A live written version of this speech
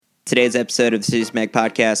Today's episode of the Citius Mag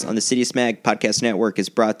Podcast on the Citius Mag Podcast Network is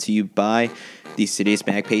brought to you by the Citius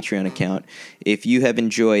Mag Patreon account. If you have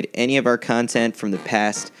enjoyed any of our content from the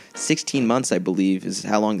past 16 months, I believe, is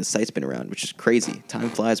how long the site's been around, which is crazy. Time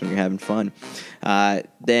flies when you're having fun.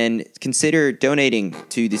 Then consider donating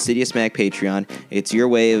to the Citius Mag Patreon. It's your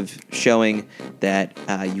way of showing that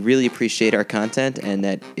you really appreciate our content and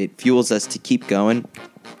that it fuels us to keep going.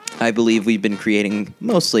 I believe we've been creating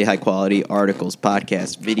mostly high-quality articles,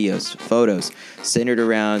 podcasts, videos, photos centered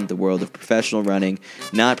around the world of professional running,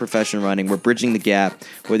 not professional running. We're bridging the gap.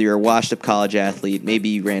 Whether you're a washed-up college athlete, maybe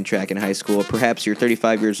you ran track in high school, or perhaps you're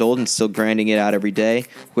 35 years old and still grinding it out every day,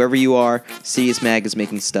 whoever you are, Citius Mag is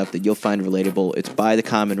making stuff that you'll find relatable. It's by the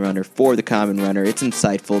common runner, for the common runner. It's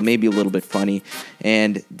insightful, maybe a little bit funny.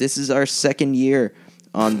 And this is our second year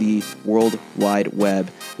on the World Wide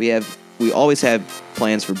Web. We always have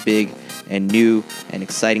plans for big and new and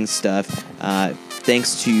exciting stuff.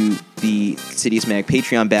 Thanks to the Citius Mag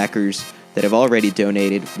Patreon backers that have already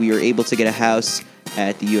donated, we are able to get a house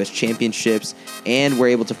at the U.S. Championships, and we're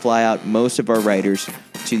able to fly out most of our riders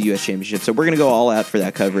to the U.S. Championships. So we're going to go all out for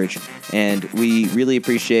that coverage, and we really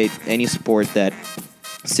appreciate any support that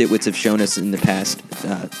Citwits have shown us in the past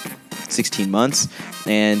 16 months,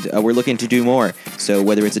 and we're looking to do more. So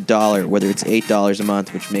whether it's $1, whether it's $8 a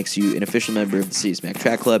month, which makes you an official member of the Citius Mag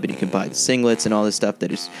Track Club, and you can buy the singlets and all this stuff.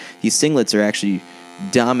 These singlets are actually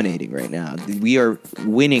dominating right now. We are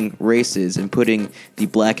winning races and putting the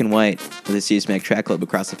black and white of the Citius Mag Track Club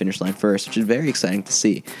across the finish line first, which is very exciting to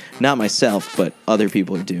see. Not myself, but other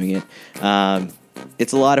people are doing it.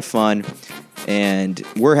 It's a lot of fun, and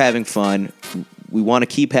we're having fun. We want to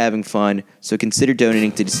keep having fun, so consider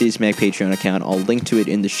donating to the Citius Mag Patreon account. I'll link to it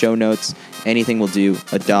in the show notes. Anything will do.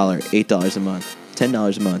 $1, $8 a month,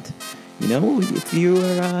 $10 a month. You know, if you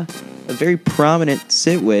are a very prominent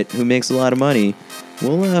Citwit who makes a lot of money,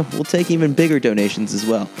 we'll take even bigger donations as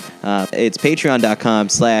well. It's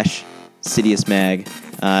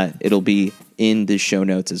patreon.com/CitiusMag. It'll be in the show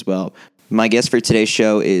notes as well. My guest for today's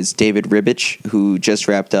show is David Ribich, who just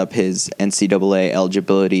wrapped up his NCAA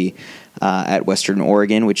eligibility at Western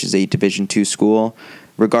Oregon, which is a Division II school.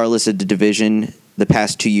 Regardless of the division, the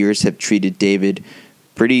past 2 years have treated David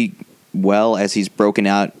pretty well as he's broken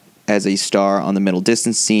out as a star on the middle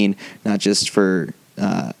distance scene, not just for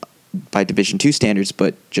by Division II standards,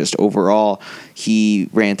 but just overall. He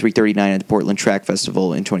ran 3:39 at the Portland Track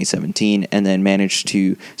Festival in 2017 and then managed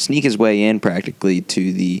to sneak his way in practically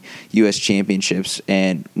to the U.S. Championships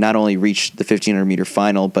and not only reached the 1,500-meter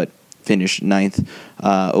final, but finished ninth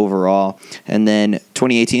overall. And then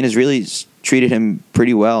 2018 has really treated him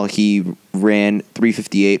pretty well. He ran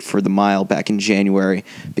 3:58 for the mile back in January,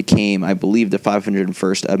 became, I believe, the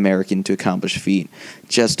 501st American to accomplish feat,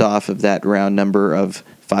 just off of that round number of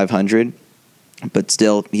 500. But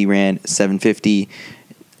still, he ran 7:50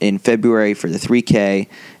 in February for the 3K,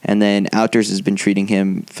 and then Outdoors has been treating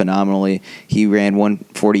him phenomenally. He ran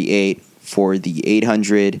 1:48 for the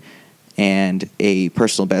 800 and a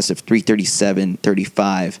personal best of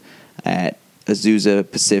 3:37.35 at Azusa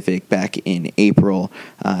Pacific back in April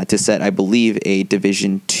to set, I believe, a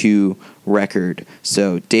Division II record.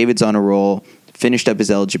 So David's on a roll, finished up his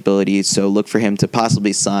eligibility, so look for him to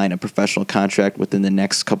possibly sign a professional contract within the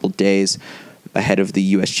next couple days ahead of the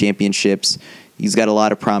U.S. Championships. He's got a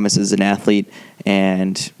lot of promise as an athlete,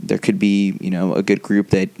 and there could be, a good group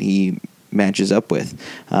that he matches up with.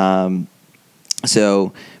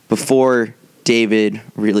 So before David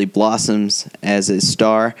really blossoms as a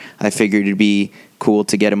star, I figured it'd be cool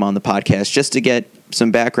to get him on the podcast just to get some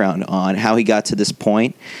background on how he got to this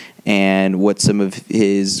point and what some of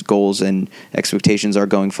his goals and expectations are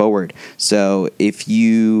going forward. So if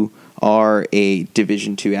you are a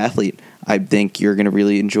Division II athlete, I think you're going to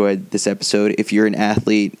really enjoy this episode. If you're an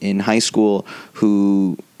athlete in high school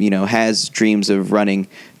who, has dreams of running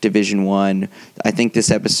Division I think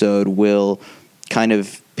this episode will kind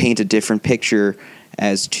of paint a different picture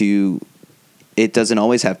as to it doesn't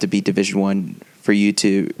always have to be Division I for you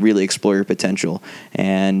to really explore your potential.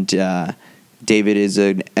 And David is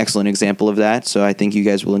an excellent example of that, so I think you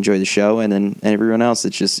guys will enjoy the show, and then everyone else,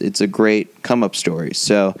 it's a great come-up story.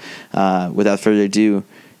 So without further ado,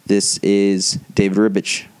 this is David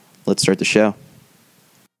Ribich. Let's start the show.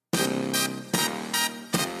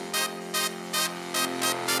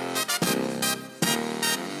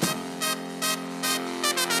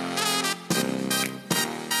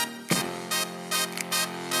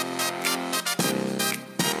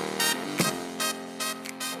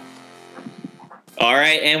 All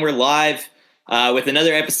right, and we're live with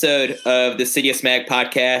another episode of the Citius Mag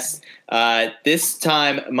Podcast. This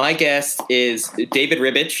time, my guest is David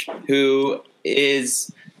Ribich, who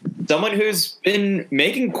is someone who's been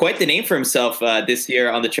making quite the name for himself this year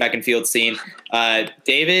on the track and field scene.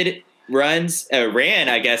 David ran,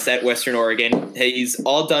 I guess, at Western Oregon. He's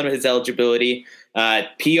all done with his eligibility.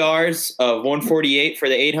 PRs of 148 for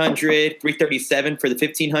the 800, 337 for the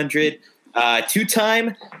 1500.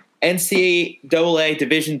 Two-time NCAA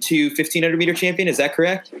Division II 1500 meter champion. Is that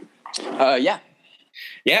correct? Yeah.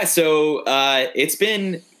 Yeah. So it's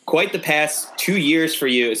been quite the past 2 years for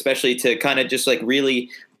you, especially to kind of just like really,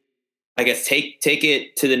 I guess, take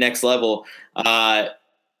it to the next level. I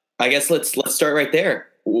guess let's start right there.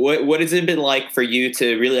 What has it been like for you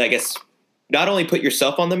to really, I guess, not only put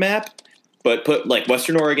yourself on the map, but put like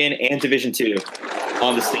Western Oregon and Division II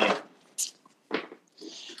on the scene?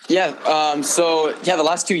 Yeah. So the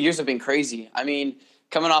last 2 years have been crazy. I mean,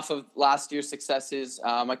 coming off of last year's successes,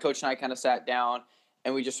 my coach and I kind of sat down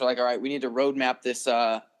and we just were like, all right, we need to roadmap this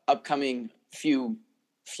upcoming few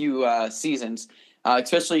seasons,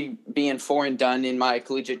 especially being 4 and done in my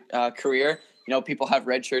collegiate career. You know, people have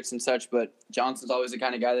red shirts and such, but Johnson's always the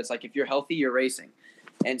kind of guy that's like, if you're healthy, you're racing.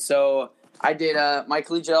 And so I did my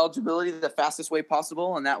collegiate eligibility the fastest way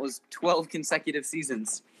possible, and that was 12 consecutive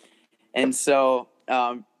seasons. And so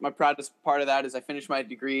my proudest part of that is I finished my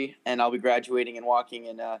degree, and I'll be graduating and walking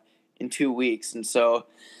in 2 weeks. And so,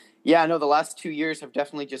 yeah, I know the last 2 years have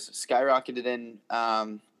definitely just skyrocketed. And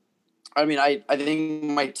I think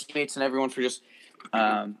my teammates and everyone for just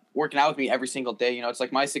working out with me every single day. You know, it's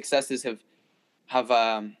like my successes have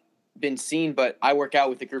been seen, but I work out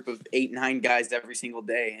with a group of 8, 9 guys every single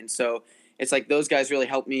day. And so it's like those guys really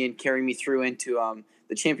help me and carry me through into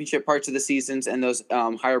the championship parts of the seasons and those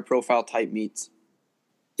higher profile type meets.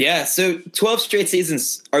 Yeah. So 12 straight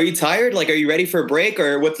seasons. Are you tired? Like, are you ready for a break,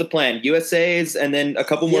 or what's the plan? USA's and then a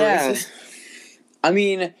couple more races? I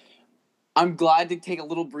mean, I'm glad to take a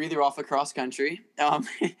little breather off of cross country.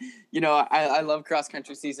 You know, I love cross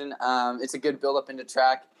country season. It's a good build up into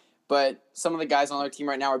track, but some of the guys on our team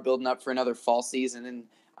right now are building up for another fall season, and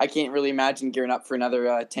I can't really imagine gearing up for another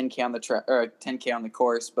 10K on the track or 10K on the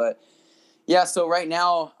course. But yeah, so right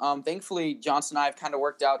now, thankfully, Johnson and I have kind of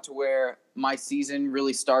worked out to where my season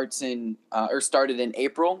really started in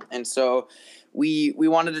April, and so we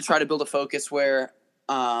wanted to try to build a focus where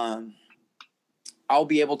I'll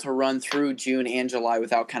be able to run through June and July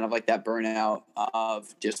without kind of like that burnout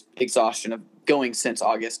of just exhaustion of going since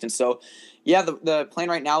August. And so, yeah, the plan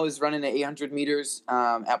right now is running the 800 meters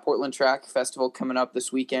at Portland Track Festival coming up this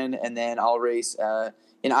weekend, and then I'll race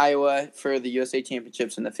in Iowa for the USA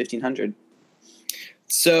Championships in the 1500.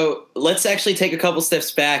 So let's actually take a couple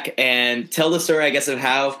steps back and tell the story, I guess, of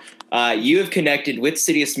how you have connected with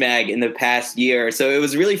Citius Mag in the past year. So it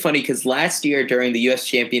was really funny because last year during the U.S.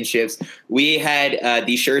 Championships, we had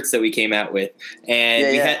these shirts that we came out with,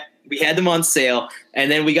 and we had them on sale.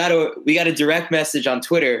 And then we got a direct message on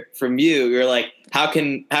Twitter from you. You were like, "How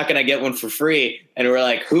can I get one for free?" And we're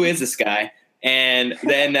like, "Who is this guy?" And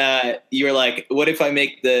then you were like, "What if I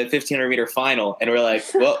make the 1500 meter final?" And we're like,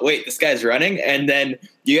 "Well, wait, this guy's running." And then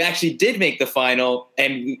you actually did make the final,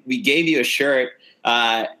 and we gave you a shirt.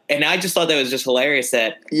 And I just thought that was just hilarious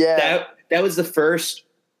that was the first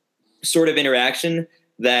sort of interaction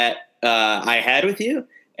that I had with you.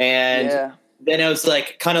 And then I was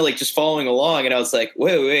like, kind of like just following along, and I was like,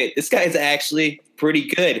 wait, this guy's actually pretty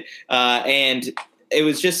good. And it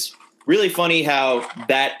was just really funny how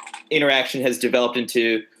that interaction has developed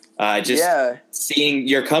into seeing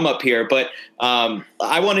your come up here. But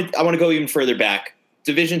I want to go even further back,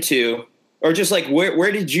 Division II, or just like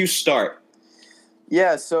where did you start?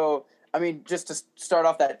 Yeah, so I mean, just to start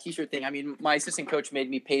off that T-shirt thing, I mean, my assistant coach made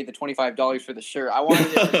me pay the $25 for the shirt. I wanted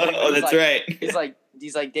it. Oh, that's right. He's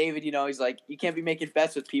like, David, you know, he's like, you can't be making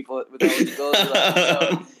bets with people with eligibility.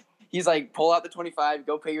 So he's like, pull out the 25,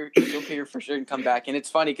 go pay your for shirt and come back. And it's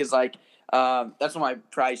funny because like that's one of my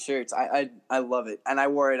prize shirts. I love it, and I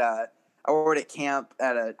wore it at camp,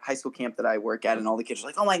 at a high school camp that I work at, and all the kids are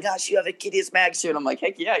like, "Oh my gosh, you have a Citius Mag shirt!" I'm like,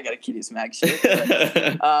 "Heck yeah, I got a Citius Mag shirt."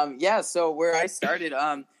 But, so where I started,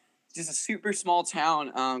 just a super small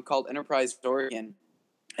town called Enterprise, Oregon,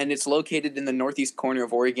 and it's located in the northeast corner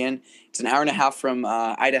of Oregon. It's an hour and a half from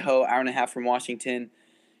Idaho, hour and a half from Washington.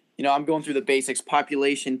 You know, I'm going through the basics.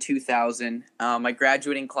 Population 2,000. My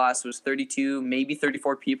graduating class was 32, maybe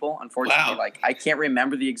 34 people. Unfortunately, I can't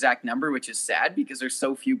remember the exact number, which is sad because there's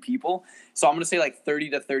so few people. So I'm going to say like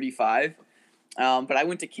 30 to 35. But I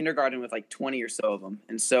went to kindergarten with like 20 or so of them.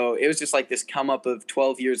 And so it was just like this come up of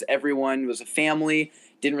 12 years. Everyone was a family,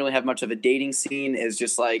 didn't really have much of a dating scene. It's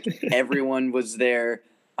just like everyone was there.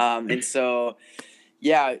 And so,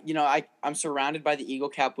 yeah, you know, I'm surrounded by the Eagle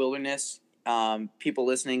Cap Wilderness. people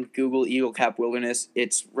listening, Google Eagle Cap Wilderness.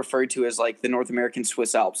 It's referred to as like the North American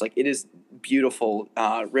Swiss Alps. Like, it is beautiful,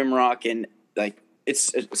 rimrock, and like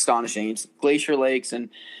it's astonishing. It's glacier lakes, and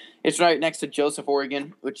it's right next to Joseph,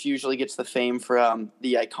 Oregon, which usually gets the fame for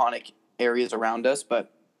the iconic areas around us.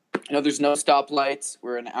 But there's no stoplights.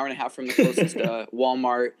 We're an hour and a half from the closest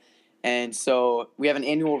Walmart, and so we have an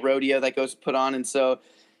annual rodeo that goes put on, and so.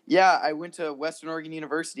 Yeah, I went to Western Oregon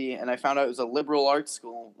University, and I found out it was a liberal arts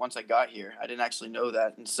school once I got here. I didn't actually know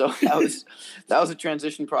that, and so that was a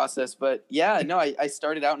transition process. But yeah, no, I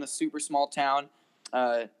started out in a super small town,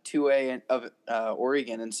 2A of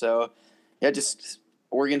Oregon, and so yeah, just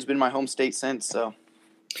Oregon's been my home state since. So,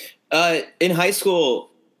 in high school,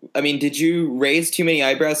 I mean, did you raise too many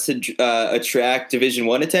eyebrows to attract Division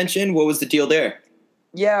I attention? What was the deal there?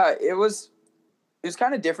 Yeah, it was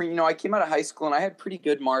kind of different. I came out of high school and I had pretty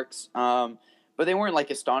good marks, but they weren't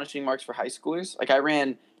like astonishing marks for high schoolers. Like, I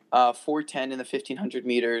ran 4:10 in the 1500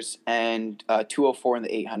 meters and 2:04 in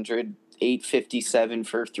the 800, 8:57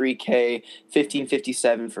 for 3K,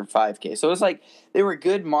 15:57 for 5K. So it was like they were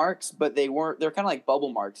good marks, but they're kind of like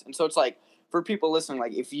bubble marks. And so it's like, for people listening,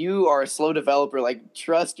 like, if you are a slow developer, like,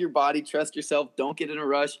 trust your body, trust yourself, don't get in a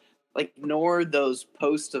rush. Like, ignore those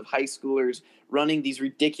posts of high schoolers running these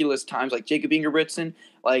ridiculous times, like Jacob Ingebrigtsen.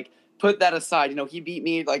 Like, put that aside. He beat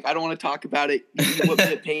me. Like, I don't want to talk about it. He whooped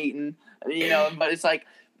at Peyton. But it's like,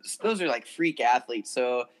 those are like freak athletes.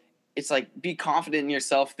 So it's like, be confident in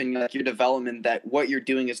yourself and like your development, that what you're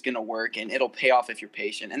doing is going to work and it'll pay off if you're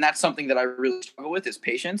patient. And that's something that I really struggle with, is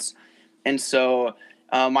patience. And so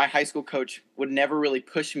my high school coach would never really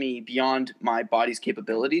push me beyond my body's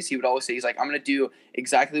capabilities. He would always say, he's like, I'm going to do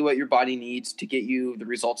exactly what your body needs to get you the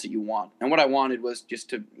results that you want. And what I wanted was just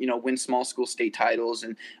to, win small school state titles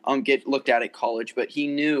and get looked at college. But he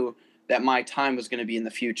knew that my time was going to be in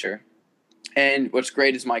the future. And what's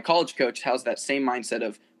great is my college coach has that same mindset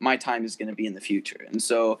of my time is going to be in the future. And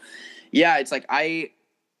so, yeah, it's like I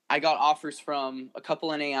got offers from a couple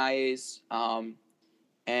NAIAs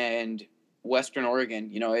and Western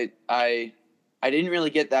Oregon. I didn't really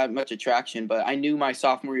get that much attraction, but I knew my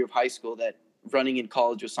sophomore year of high school that running in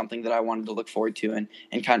college was something that I wanted to look forward to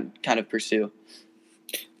and kind of pursue.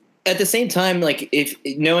 At the same time, like, if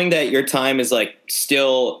knowing that your time is like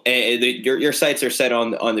still your sights are set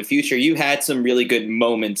on the future, you had some really good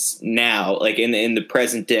moments now, like in the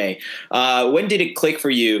present day. When did it click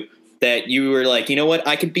for you that you were like, you know what,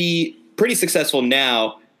 I could be pretty successful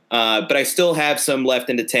now, but I still have some left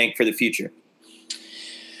in the tank for the future?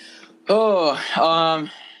 Oh,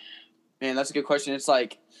 man, that's a good question. It's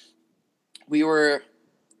like,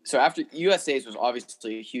 so after USA's was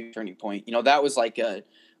obviously a huge turning point. That was like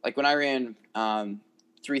when I ran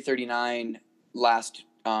 3:39 last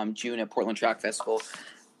June at Portland Track Festival,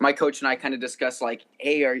 my coach and I kind of discussed like,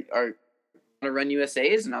 hey, are want to run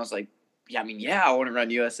USA's? And I was like, yeah, I want to run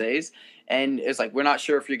USA's. And it's like, we're not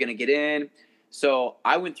sure if you're going to get in. So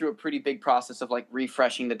I went through a pretty big process of like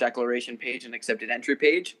refreshing the declaration page and accepted entry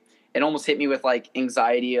page. It almost hit me with like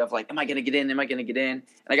anxiety of like, am I going to get in? Am I going to get in? And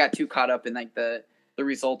I got too caught up in like the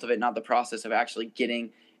result of it, not the process of actually getting,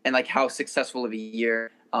 and like how successful of a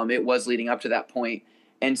year it was leading up to that point.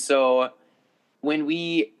 And so when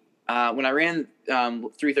I ran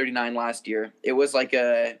 3:39 last year, it was like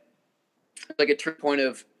a turn point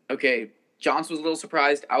of, okay, Johnson was a little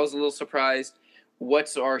surprised. I was a little surprised.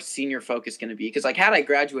 What's our senior focus going to be? Because like, had I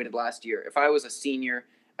graduated last year, if I was a senior,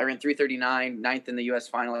 I ran 3:39, ninth in the U.S.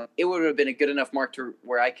 final, it would have been a good enough mark to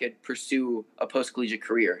where I could pursue a post-collegiate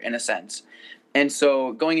career in a sense. And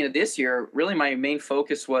so going into this year, really my main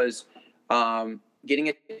focus was getting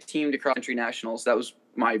a team to cross-country nationals. That was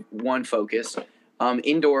my one focus.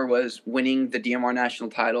 Indoor was winning the DMR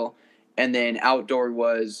national title, and then outdoor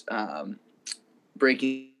was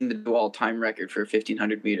breaking the all-time record for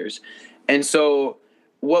 1,500 meters. And so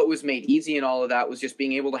what was made easy in all of that was just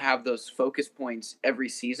being able to have those focus points every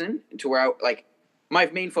season, to where my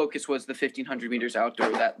main focus was the 1,500 meters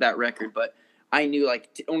outdoor, that record. But I knew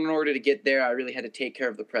in order to get there, I really had to take care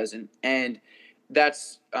of the present. And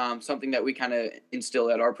that's something that we kind of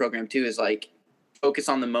instill at our program too, is like, focus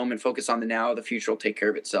on the moment, focus on the now, the future will take care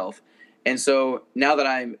of itself. And so now that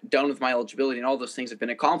I'm done with my eligibility and all those things have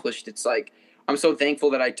been accomplished, it's like, I'm so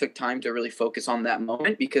thankful that I took time to really focus on that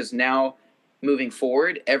moment, because now moving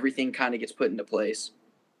forward, everything kind of gets put into place.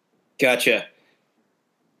 Gotcha.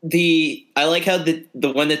 I like how the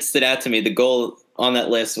one that stood out to me, the goal on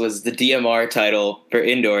that list, was the DMR title for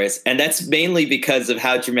indoors. And that's mainly because of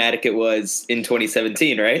how dramatic it was in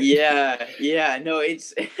 2017, right? Yeah. No,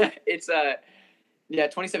 it's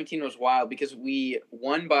 2017 was wild because we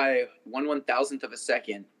won by 1/1000th of a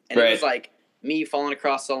second. And It was like, me falling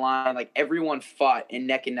across the line, like everyone fought in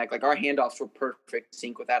neck and neck. Like our handoffs were perfect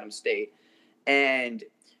sync with Adams State. And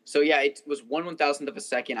so, yeah, it was 1/1000th of a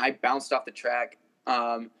second. I bounced off the track.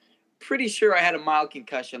 Pretty sure I had a mild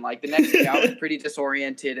concussion. Like the next day I was pretty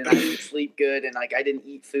disoriented and I didn't sleep good and like I didn't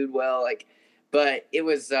eat food well. Like, but it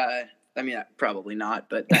was, I mean, probably not,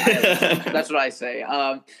 but that's what I say.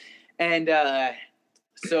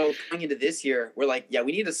 So going into this year, we're like, yeah,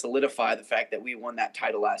 we need to solidify the fact that we won that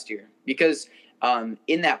title last year because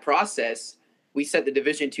in that process, we set the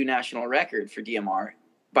Division II national record for DMR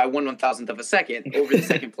by 1/1000th of a second over the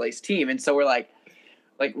second place team. And so we're like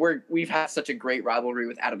we've had such a great rivalry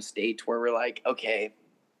with Adams State where we're like, okay,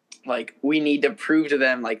 like we need to prove to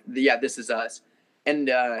them like, yeah, this is us.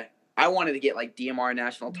 And I wanted to get like DMR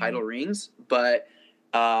national title rings, but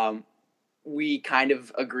we kind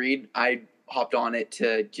of agreed. I hopped on it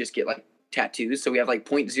to just get like tattoos. So we have like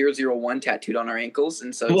 .001 tattooed on our ankles.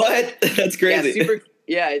 And so what? That's crazy.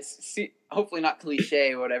 Yeah, it's hopefully not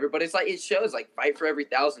cliche or whatever, but it's like it shows like fight for every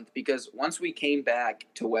thousandth because once we came back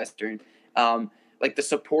to Western, like the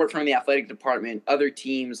support from the athletic department, other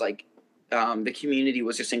teams, like the community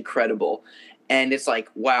was just incredible. And it's like,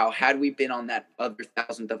 wow, had we been on that other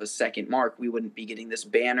thousandth of a second mark, we wouldn't be getting this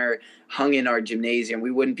banner hung in our gymnasium.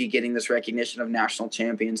 We wouldn't be getting this recognition of national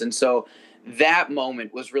champions. And so that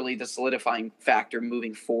moment was really the solidifying factor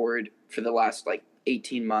moving forward for the last like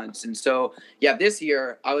 18 months. And so, yeah, this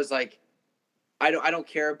year I was like, I don't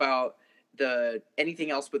care about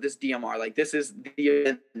anything else but this DMR. Like this is the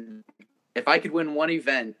event. If I could win one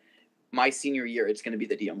event my senior year, it's going to be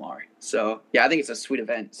the DMR. So yeah, I think it's a sweet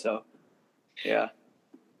event. So yeah.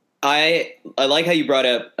 I like how you brought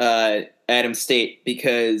up Adams State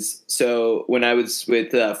because so when I was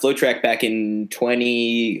with FlowTrack back in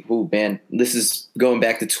this is going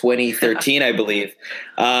back to 2013, I believe.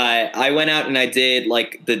 I went out and I did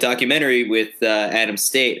like the documentary with Adams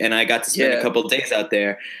State, and I got to spend a couple of days out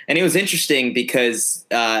there, and it was interesting because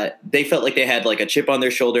they felt like they had like a chip on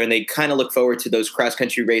their shoulder, and they kind of look forward to those cross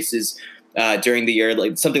country races during the year,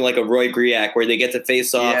 like something like a Roy Griak where they get to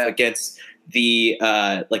face off against the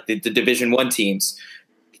Division I teams.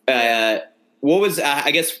 What was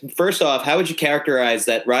I guess first off, how would you characterize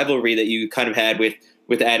that rivalry that you kind of had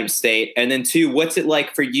with Adams State, and then two, what's it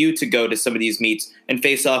like for you to go to some of these meets and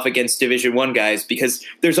face off against Division I guys? Because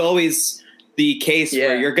there's always the case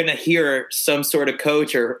where you're going to hear some sort of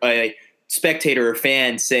coach or a spectator or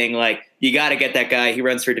fan saying like, you got to get that guy, he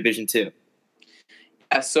runs for Division II.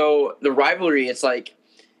 So the rivalry, it's like,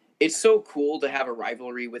 it's so cool to have a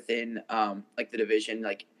rivalry within like the division,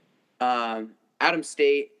 like Adams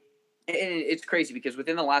State. And it's crazy because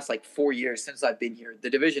within the last like 4 years since I've been here, the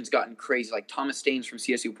division's gotten crazy. Like Thomas Staines from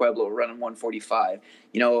CSU Pueblo running 145.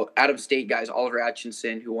 You know, Adams State guys, Oliver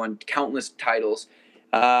Atchison, who won countless titles.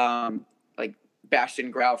 Like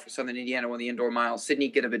Bastion Grau for Southern Indiana won the indoor mile.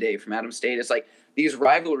 Sydney Gidabade from Adams State. It's like these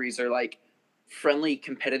rivalries are like friendly,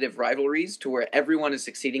 competitive rivalries to where everyone is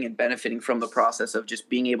succeeding and benefiting from the process of just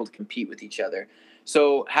being able to compete with each other.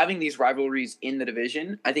 So having these rivalries in the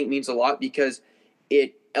division, I think means a lot because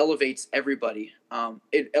it elevates everybody.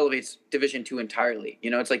 It elevates Division II entirely. You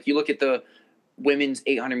know, it's like you look at the women's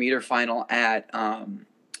 800 meter final at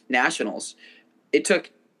nationals. It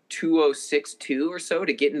took 2:06.2 or so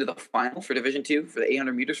to get into the final for Division II for the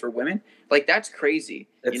 800 meters for women. Like that's crazy.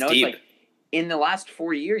 That's deep. It's like in the last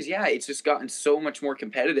 4 years, it's just gotten so much more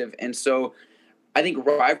competitive. And so I think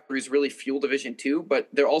rivalries really fuel Division II, but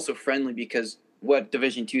they're also friendly because what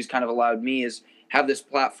Division II has kind of allowed me is have this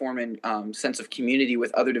platform and sense of community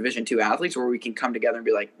with other Division II athletes where we can come together and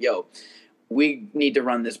be like, yo, we need to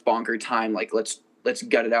run this bonker time. Like, let's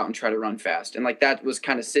gut it out and try to run fast. And like, that was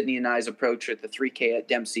kind of Sydney and I's approach at the 3K at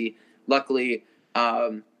Dempsey. Luckily,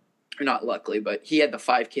 or not luckily, but he had the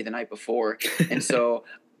 5K the night before. And so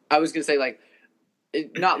I was going to say like,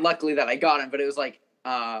 not luckily that I got him, but it was like,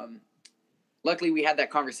 luckily we had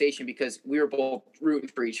that conversation because we were both rooting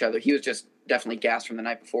for each other. He was just definitely gassed from the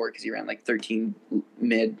night before because he ran like 13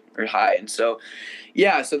 mid or high. And so,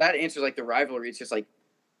 yeah, so that answers like the rivalry. It's just like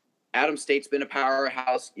Adams State's been a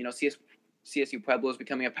powerhouse, you know, CSU Pueblo is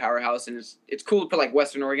becoming a powerhouse, and it's cool to put like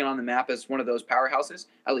Western Oregon on the map as one of those powerhouses.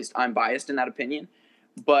 At least I'm biased in that opinion.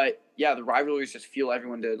 But yeah, the rivalries just fuel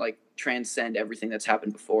everyone to like transcend everything that's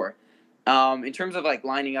happened before. In terms of like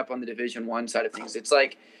lining up on the Division I side of things, it's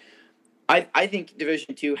like I think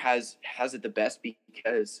Division II has it the best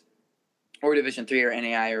because, or Division III or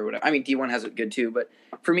NAI or whatever. I mean, D1 has it good too, but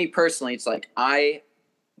for me personally, it's like I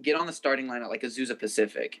get on the starting line at like Azusa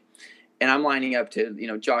Pacific, and I'm lining up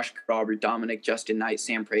to, Josh Robert, Dominic, Justin Knight,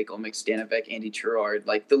 Sam Prakel, Mick Stanovich, Andy Chirard.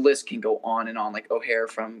 Like, the list can go on and on. Like O'Hare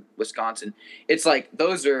from Wisconsin. It's like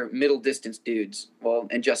those are middle distance dudes. Well,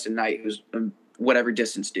 and Justin Knight, who's whatever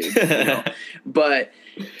distance dude. But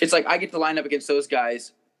it's like I get to line up against those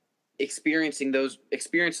guys, experience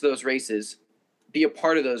those races, be a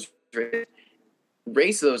part of those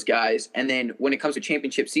race those guys, and then when it comes to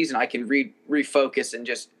championship season, I can refocus and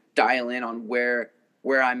just dial in on where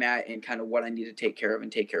I'm at and kind of what I need to take care of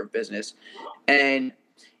and take care of business. And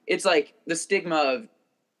it's like the stigma of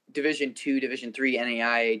Division II, Division III,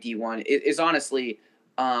 NAIA, D1 is honestly,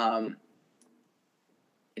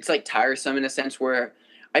 it's like tiresome in a sense where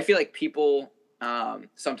I feel like people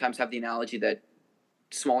sometimes have the analogy that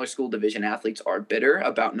smaller school division athletes are bitter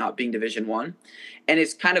about not being Division I. And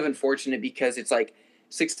it's kind of unfortunate because it's like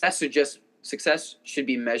success should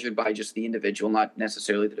be measured by just the individual, not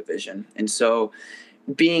necessarily the division. And so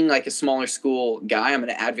being like a smaller school guy, I'm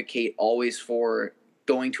going to advocate always for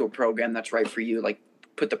going to a program that's right for you. Like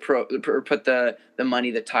put the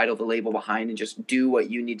money, the title, the label behind, and just do what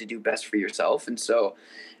you need to do best for yourself. And so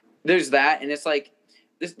there's that. And it's like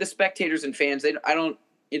the spectators and fans,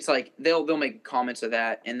 it's like they'll make comments of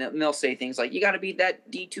that, and they'll say things like, you got to beat that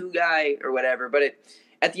D2 guy or whatever. But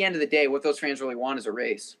at the end of the day, what those fans really want is a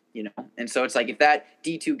race, And so it's like if that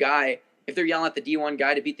D2 guy, if they're yelling at the D1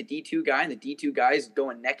 guy to beat the D2 guy and the D2 guy is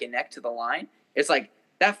going neck and neck to the line, it's like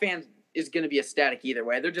that fan is going to be ecstatic either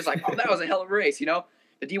way. They're just like, oh, that was a hell of a race, The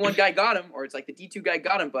D1 guy got him, or it's like the D2 guy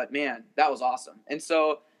got him, but man, that was awesome. And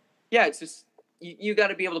so, yeah, it's just you got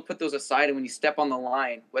to be able to put those aside. And when you step on the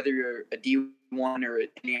line, whether you're a D1 or an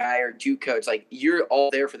NAI or JUCO, it's like you're all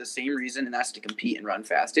there for the same reason, and that's to compete and run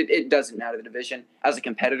fast. It doesn't matter the division. As a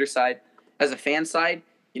competitor side, as a fan side,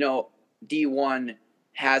 D1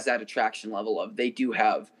 has that attraction level of they do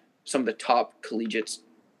have some of the top collegiates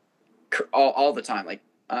all the time. Like,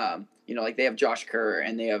 like they have Josh Kerr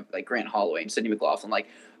and they have like Grant Holloway and Sidney McLaughlin. Like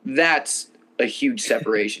that's a huge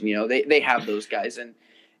separation. They have those guys,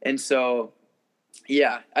 and so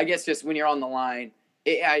yeah, I guess just when you're on the line,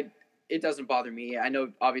 it doesn't bother me. I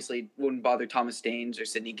know obviously it wouldn't bother Thomas Staines or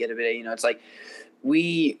Sydney Gidabide. It's like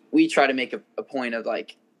we try to make a point of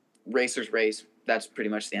like racers race. That's pretty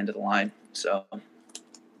much the end of the line. So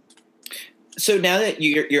now that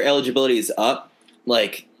your eligibility is up,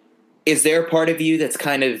 like, is there a part of you that's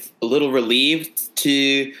kind of a little relieved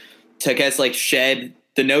to I guess like shed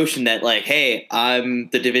the notion that like, hey, I'm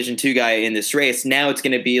the Division II guy in this race. Now it's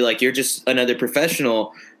going to be like you're just another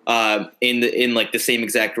professional in like the same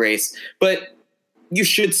exact race, but you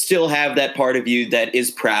should still have that part of you that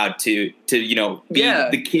is proud to be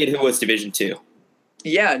the kid who was Division II.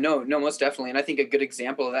 Yeah, no, most definitely. And I think a good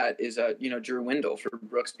example of that is Drew Windle for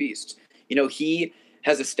Brooks Beast. He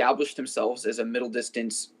has established himself as a middle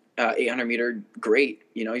distance 800 meter great.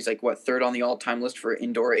 He's like third on the all time list for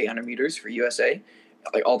indoor 800 meters for USA,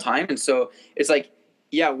 like all time. And so it's like,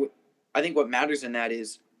 yeah, I think what matters in that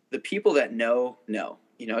is the people that know.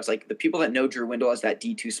 It's like the people that know Drew Windle as that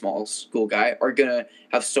D2 small school guy are going to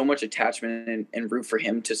have so much attachment and root for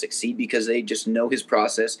him to succeed because they just know his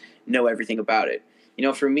process, know everything about it.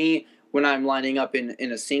 For me, when I'm lining up in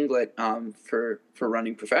a singlet for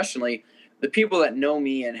running professionally, the people that know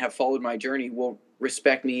me and have followed my journey will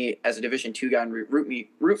respect me as a Division II guy and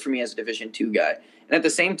root for me as a Division II guy. And at the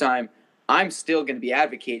same time, I'm still going to be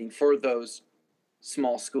advocating for those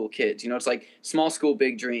small school kids. It's like small school,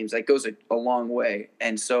 big dreams. That goes a long way.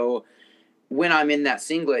 And so when I'm in that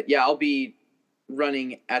singlet, yeah, I'll be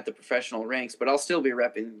running at the professional ranks, but I'll still be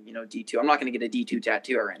repping, D2. I'm not going to get a D2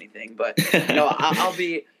 tattoo or anything, but I'll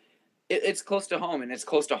be, it's close to home and it's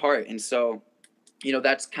close to heart. And so,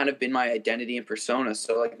 that's kind of been my identity and persona.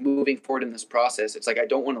 So like moving forward in this process, it's like, I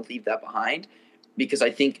don't want to leave that behind because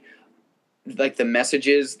I think like the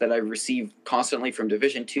messages that I receive constantly from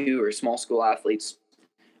Division II or small school athletes,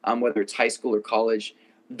 whether it's high school or college,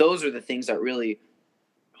 those are the things that really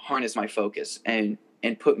harness my focus and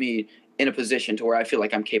put me in a position to where I feel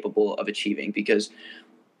like I'm capable of achieving because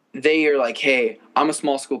they are like, hey, I'm a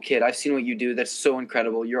small school kid. I've seen what you do. That's so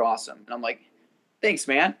incredible. You're awesome. And I'm like, thanks,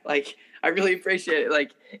 man. Like, I really appreciate it.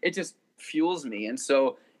 Like, it just fuels me. And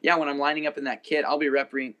so, yeah, when I'm lining up in that kit, I'll be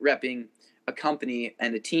repping a company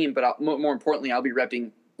and a team, but more importantly, I'll be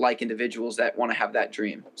repping like individuals that want to have that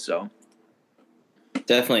dream. So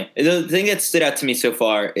definitely. The thing that stood out to me so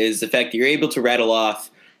far is the fact that you're able to rattle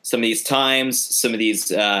off some of these times, some of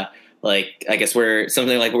these, like, I guess where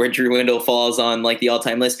something like where Drew Windle falls on like the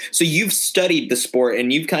all-time list. So you've studied the sport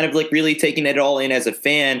and you've kind of like really taken it all in as a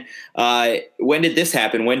fan. When did this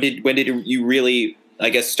happen? When did you really, I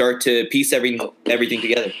guess, start to piece everything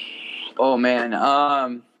together? Oh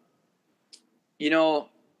man.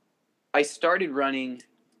 I started running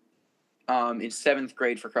in 7th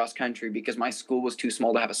grade for cross country because my school was too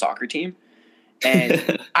small to have a soccer team.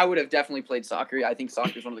 And I would have definitely played soccer. I think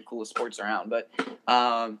soccer is one of the coolest sports around. But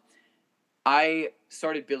I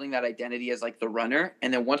started building that identity as like the runner.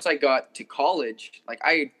 And then once I got to college, like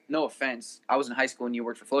no offense, I was in high school and you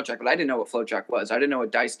worked for FlowTrack, but I didn't know what FlowTrack was. I didn't know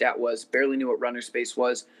what DiceStat was, barely knew what Runner Space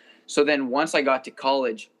was. So then once I got to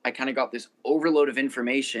college, I kind of got this overload of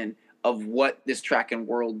information of what this track and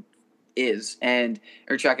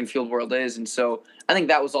track and field world is. And so I think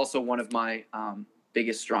that was also one of my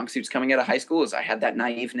biggest strong suits coming out of high school is I had that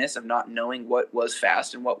naiveness of not knowing what was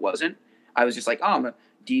fast and what wasn't. I was just like, I'm a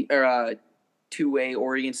two-way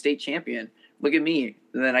Oregon State champion. Look at me.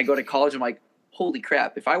 And then I go to college. I'm like, holy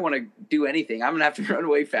crap. If I want to do anything, I'm going to have to run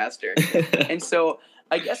way faster. And so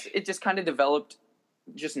I guess it just kind of developed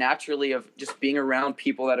just naturally of just being around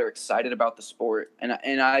people that are excited about the sport.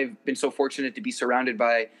 And I've been so fortunate to be surrounded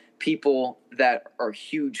by people that are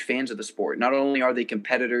huge fans of the sport. Not only are they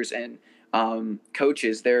competitors and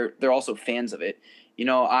coaches, they're also fans of it.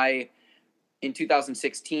 In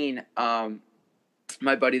 2016,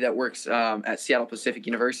 my buddy that works at Seattle Pacific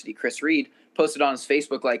University, Chris Reed, posted on his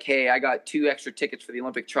Facebook like, hey, I got 2 extra tickets for the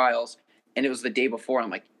Olympic trials. And it was the day before. I'm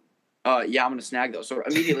like, yeah, I'm going to snag those. So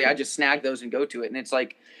immediately I just snag those and go to it. And it's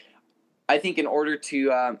like, I think in order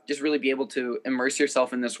to just really be able to immerse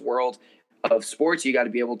yourself in this world of sports, you got to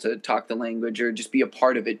be able to talk the language or just be a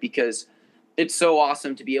part of it, because it's so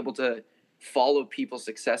awesome to be able to follow people's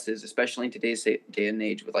successes, especially in today's day and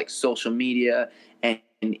age with like social media and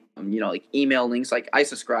like email links. Like I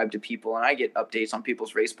subscribe to people and I get updates on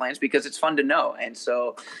people's race plans because it's fun to know. And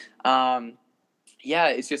so,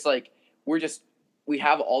 it's just like, we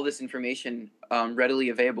have all this information readily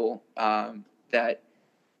available that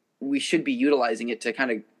we should be utilizing it to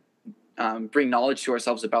kind of bring knowledge to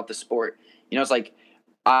ourselves about the sport. It's like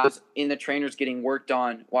I was in the trainers getting worked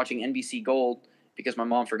on watching NBC Gold because my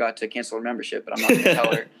mom forgot to cancel her membership, but I'm not going to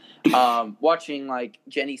tell her. Watching like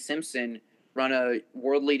Jenny Simpson run a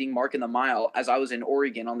world leading mark in the mile as I was in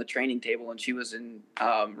Oregon on the training table and she was in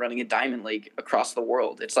running a Diamond League across the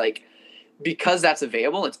world. It's like, because that's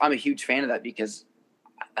available, I'm a huge fan of that because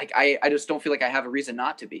like I just don't feel like I have a reason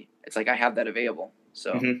not to be. It's like I have that available.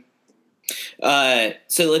 So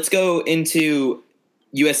so let's go into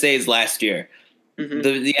USA's last year.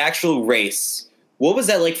 The actual race. What was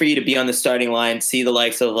that like for you to be on the starting line, see the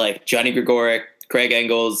likes of like Johnny Gregorek, Craig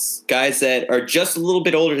Engels, guys that are just a little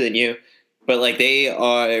bit older than you, but like they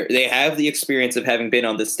have the experience of having been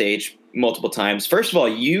on this stage multiple times. First of all,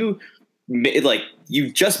 you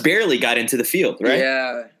just barely got into the field,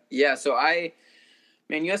 right? Yeah. So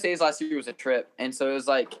USA's last year was a trip. And so it was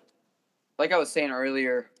like I was saying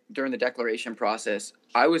earlier during the declaration process,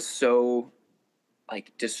 I was so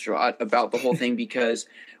like distraught about the whole thing because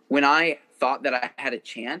when I thought that I had a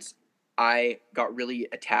chance, I got really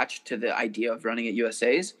attached to the idea of running at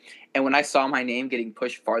USA's. And when I saw my name getting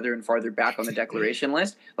pushed farther and farther back on the declaration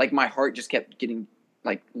list, like my heart just kept getting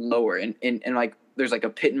like lower and like there's like a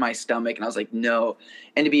pit in my stomach and I was like, no.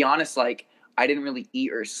 And to be honest, like I didn't really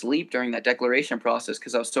eat or sleep during that declaration process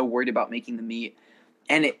because I was so worried about making the meet.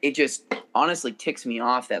 And it just honestly ticks me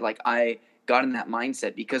off that like I got in that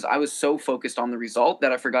mindset because I was so focused on the result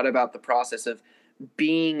that I forgot about the process of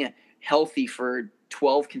being healthy for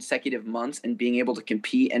 12 consecutive months and being able to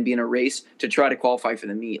compete and be in a race to try to qualify for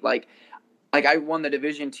the meet. Like I won the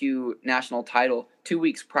Division II national title 2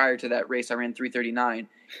 weeks prior to that race. I ran 3:39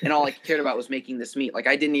 and all I cared about was making this meet. Like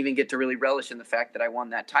I didn't even get to really relish in the fact that I won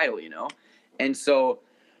that title, And so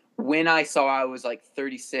when I saw I was like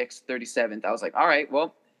 36th, 37th, I was like, all right,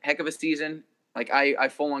 well, heck of a season. Like I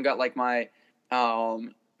full on got like my,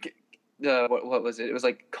 what was it? It was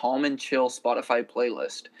like Calm and Chill Spotify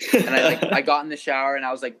playlist. And I got in the shower and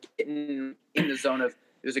I was like getting in the zone of,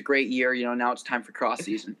 it was a great year, now it's time for cross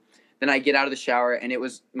season. Then I get out of the shower and it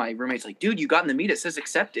was my roommate's like, dude, you got in the meet. It says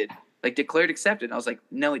accepted, like declared accepted. And I was like,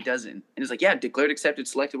 no, it doesn't. And it's like, yeah, declared accepted,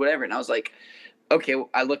 selected, whatever. And I was like, okay, well,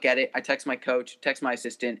 I look at it. I text my coach, text my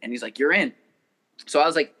assistant, and he's like, you're in. So I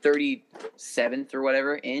was like 37th or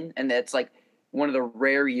whatever in. And that's like one of the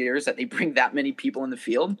rare years that they bring that many people in the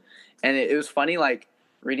field. And it was funny, like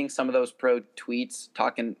reading some of those pro tweets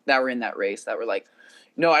talking that were in that race that were like,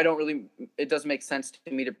 no, it doesn't make sense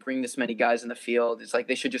to me to bring this many guys in the field. It's like,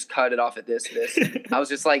 they should just cut it off at this. I was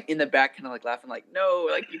just like in the back, kind of like laughing, like, no,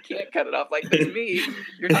 like you can't cut it off. Like that's me.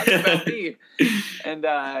 You're talking about me. And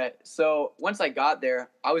so once I got there,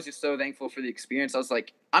 I was just so thankful for the experience. I was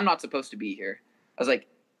like, I'm not supposed to be here. I was like,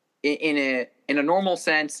 in a normal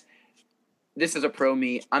sense, this is a pro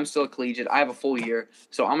meet. I'm still a collegiate. I have a full year.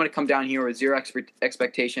 So I'm going to come down here with zero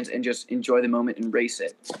expectations and just enjoy the moment and race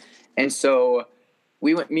it. And so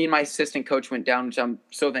me and my assistant coach went down, which I'm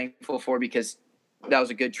so thankful for because that was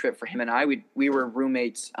a good trip for him and I. We were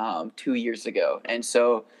roommates 2 years ago. And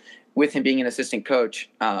so with him being an assistant coach,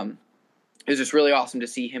 it was just really awesome to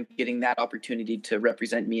see him getting that opportunity to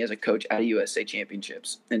represent me as a coach at a USA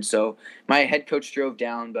Championships. And so my head coach drove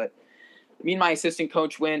down, but me and my assistant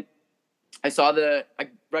coach went. I saw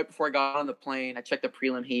right before I got on the plane, I checked the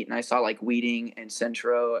prelim heat, and I saw like Wheating and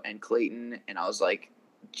Centro and Clayton, and I was like,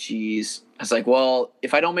 geez. I was like, well,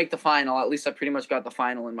 if I don't make the final, at least I pretty much got the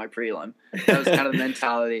final in my prelim. That was kind of the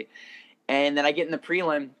mentality. And then I get in the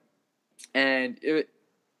prelim, and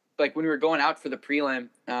like when we were going out for the prelim,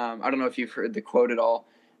 I don't know if you've heard the quote at all,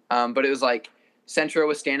 but it was like Centro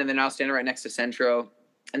was standing there, now standing right next to Centro,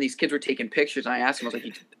 and these kids were taking pictures. And I asked him, I was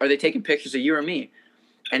like, are they taking pictures of you or me?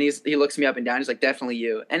 And he looks me up and down. He's like, definitely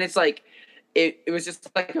you. And it's like, it was just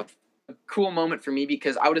like a cool moment for me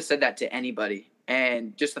because I would have said that to anybody.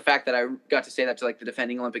 And just the fact that I got to say that to like the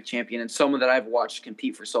defending Olympic champion and someone that I've watched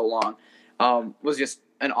compete for so long was just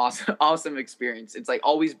an awesome experience. It's like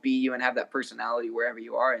always be you and have that personality wherever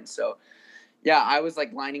you are. And so, yeah, I was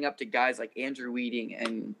like lining up to guys like Andrew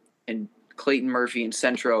Wheating and Clayton Murphy and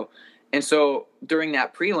Centro. And so during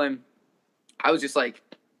that prelim, I was just like,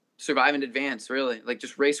 survive and advance, really. Like,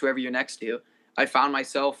 just race whoever you're next to. I found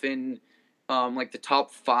myself in, like, the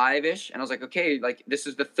top 5-ish, and I was like, okay, like, this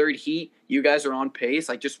is the third heat. You guys are on pace.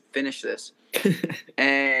 Like, just finish this.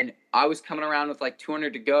 And I was coming around with, like,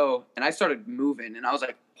 200 to go, and I started moving, and I was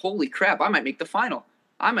like, holy crap, I might make the final.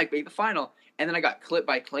 And then I got clipped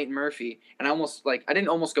by Clayton Murphy, and I didn't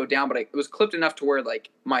almost go down, but it was clipped enough to where,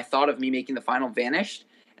 like, my thought of me making the final vanished.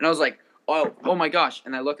 And I was like, oh my gosh.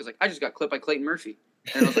 And I was like, I just got clipped by Clayton Murphy.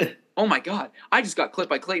 And I was like, oh my God, I just got clipped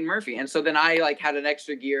by Clayton Murphy. And so then I like had an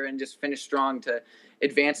extra gear and just finished strong to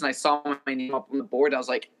advance. And I saw my name up on the board. I was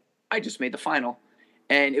like, I just made the final.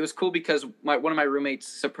 And it was cool because one of my roommates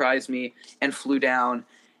surprised me and flew down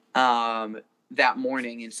that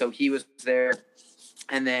morning. And so he was there.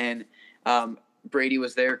 And then Brady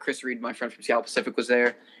was there. Chris Reed, my friend from Seattle Pacific, was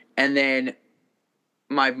there. And then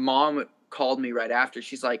my mom called me right after.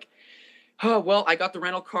 She's like, oh, well, I got the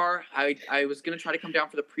rental car. I was going to try to come down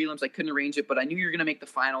for the prelims. I couldn't arrange it, but I knew you were going to make the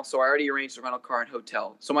final, so I already arranged the rental car and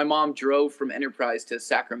hotel. So my mom drove from Enterprise to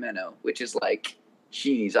Sacramento, which is like,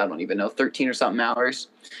 geez, I don't even know, 13 or something hours.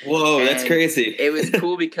 Whoa, And that's crazy. It was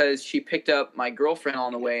cool because she picked up my girlfriend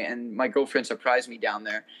on the way, and my girlfriend surprised me down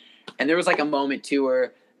there. And there was like a moment, too,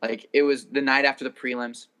 where like it was the night after the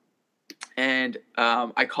prelims, and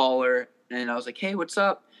I call her, and I was like, hey, what's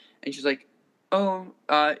up? And she's like, oh,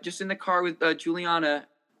 just in the car with Juliana.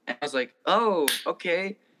 And I was like, oh,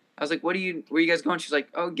 okay. I was like, where are you guys going? She's like,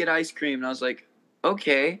 oh, get ice cream. And I was like,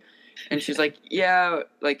 okay. And she's like, yeah,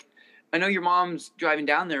 like, I know your mom's driving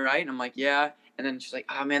down there, right? And I'm like, yeah. And then she's like,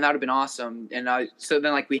 oh, man, that would have been awesome. And so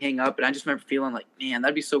then, like, we hang up, and I just remember feeling like, man,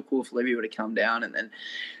 that'd be so cool if Olivia would have come down. And then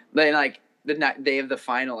like, the day of the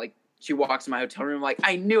final, like, she walks in my hotel room, like,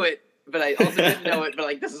 I knew it, but I also didn't know it. But,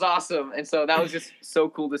 like, this is awesome. And so that was just so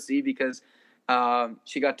cool to see because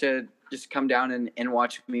she got to just come down and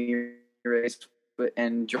watch me race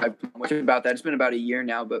and drive about that. It's been about a year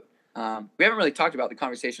now, but we haven't really talked about the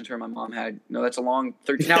conversations her and my mom had. No, that's a long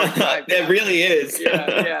 13-hour drive. It really is.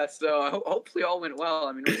 Yeah. So hopefully all went well.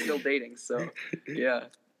 I mean, we're still dating, so yeah.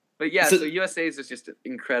 But yeah, so USA's is just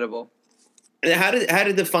incredible. How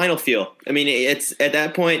did the final feel? I mean, it's at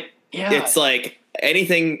that point, it's like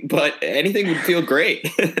anything would feel great.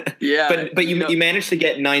 Yeah. but you managed to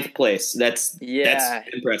get 9th place. That's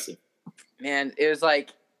impressive. Man, it was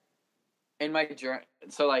like in my journal.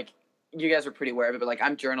 So like you guys are pretty aware of it, but like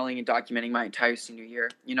I'm journaling and documenting my entire senior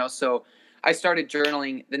year, so I started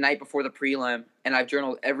journaling the night before the prelim, and I've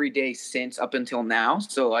journaled every day since up until now.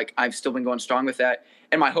 So like I've still been going strong with that.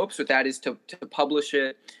 And my hopes with that is to publish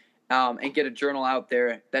it and get a journal out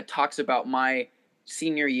there that talks about my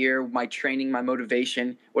senior year, my training, my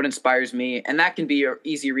motivation, what inspires me. And that can be an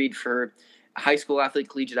easy read for a high school athlete,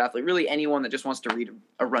 collegiate athlete, really anyone that just wants to read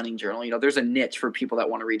a running journal. There's a niche for people that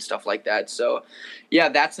want to read stuff like that. So yeah,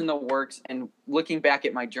 that's in the works. And looking back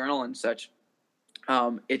at my journal and such,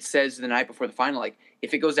 it says the night before the final, like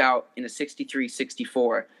if it goes out in a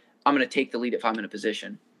 63-64, I'm going to take the lead if I'm in a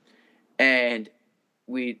position. And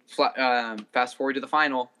we fast forward to the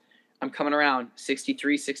final. I'm coming around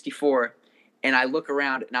 63-64, and I look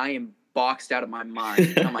around and I am boxed out of my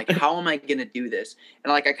mind. And I'm like, how am I going to do this?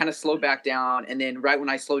 And like, I kind of slow back down. And then right when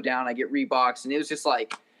I slow down, I get reboxed. And it was just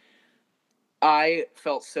like, I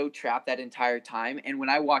felt so trapped that entire time. And when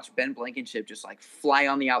I watched Ben Blankenship just like fly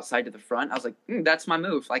on the outside to the front, I was like, that's my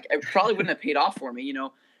move. Like, it probably wouldn't have paid off for me,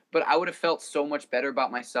 but I would have felt so much better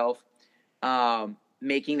about myself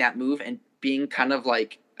making that move and being kind of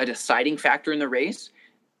like a deciding factor in the race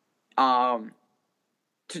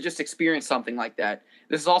to just experience something like that.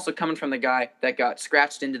 This is also coming from the guy that got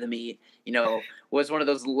scratched into the meet, was one of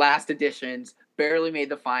those last editions, barely made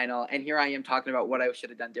the final, and here I am talking about what I should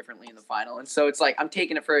have done differently in the final. And so it's like I'm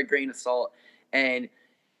taking it for a grain of salt. And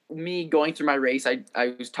me going through my race, I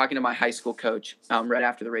was talking to my high school coach right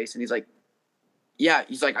after the race, and he's like,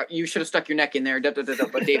 you should have stuck your neck in there,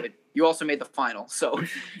 but David, you also made the final. So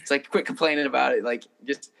it's like, quit complaining about it. Like,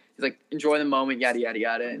 just, he's like, enjoy the moment, yada, yada,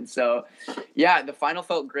 yada. And so, yeah, the final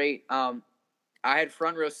felt great. I had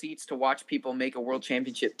front row seats to watch people make a world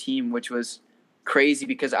championship team, which was crazy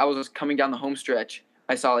because I was coming down the home stretch.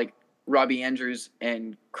 I saw like Robbie Andrews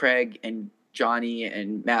and Craig and Johnny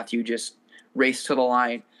and Matthew just race to the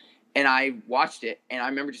line. And I watched it, and I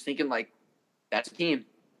remember just thinking, like, that's a team.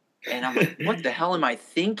 And I'm like, what the hell am I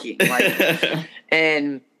thinking? Like,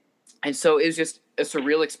 and so it was just a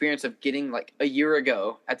surreal experience of getting, like, a year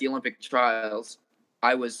ago at the Olympic trials,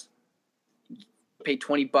 I was paid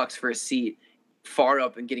 $20 for a seat far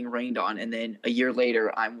up and getting rained on. And then a year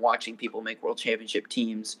later, I'm watching people make world championship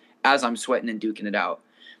teams as I'm sweating and duking it out.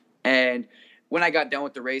 And when I got done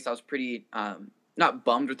with the race, I was pretty, not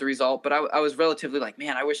bummed with the result, but I was relatively like,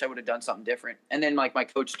 man, I wish I would have done something different. And then, like, my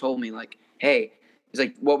coach told me, like, hey, he's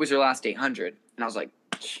like, what was your last 800? And I was like,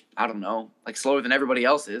 I don't know, like slower than everybody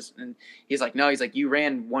else's. And he's like, no, he's like, you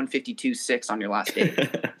ran 152.6 on your last day.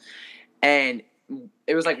 And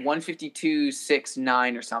it was like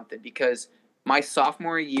 152.69 or something, because my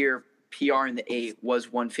sophomore year PR in the 8 was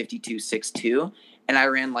 152.62. And I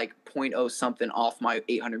ran like 0.0 something off my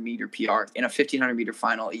 800 meter PR in a 1500 meter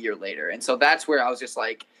final a year later. And so that's where I was just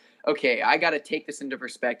like, okay, I got to take this into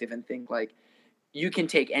perspective and think, like, you can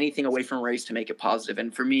take anything away from a race to make it positive.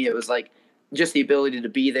 And for me, it was like just the ability to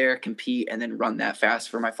be there, compete, and then run that fast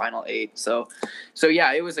for my final 8. So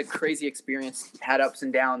yeah, it was a crazy experience. Had ups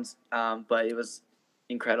and downs, but it was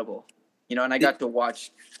incredible. And I got to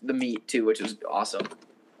watch the meet too, which was awesome.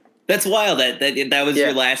 That's wild that was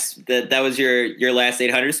your last that was your last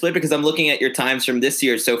 800 split, because I'm looking at your times from this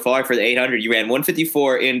year so far for the 800. You ran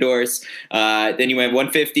 154 indoors, then you went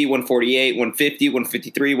 150, 148, 150,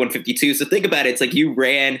 153, 152. So think about it. It's like you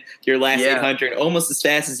ran your last 800 almost as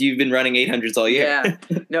fast as you've been running 800s all year. Yeah,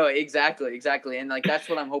 no, exactly. And like that's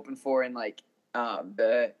what I'm hoping for in like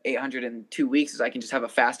the 800 in 2 weeks, is I can just have a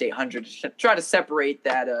fast 800 to try to separate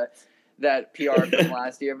that PR from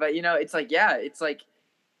last year. But it's like,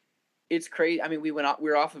 it's crazy. I mean, we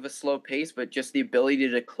were off of a slow pace, but just the ability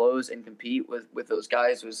to close and compete with those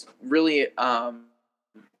guys was really a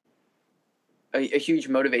huge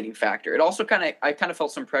motivating factor. It also I kind of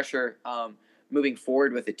felt some pressure moving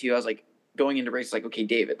forward with it too. I was like going into race, like, okay,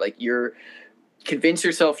 David, like convince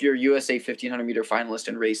yourself you're a USA 1500 meter finalist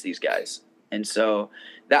and race these guys. And so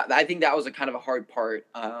I think that was a kind of a hard part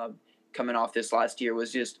coming off this last year,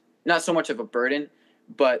 was just not so much of a burden,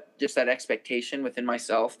 but just that expectation within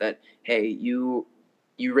myself that, hey, you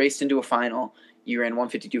raced into a final, you ran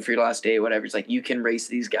 152 for your last day, whatever. It's like, you can race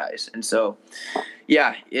these guys. And so,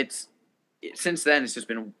 yeah, since then, it's just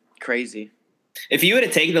been crazy. If you would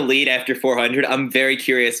have taken the lead after 400, I'm very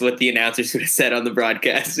curious what the announcers would have said on the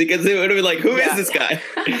broadcast, because it would have been like, who is this guy?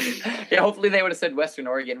 Yeah, hopefully they would have said Western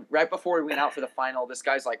Oregon. Right before we went out for the final, this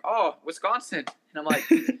guy's like, oh, Wisconsin. And I'm like,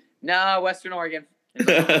 nah, Western Oregon. And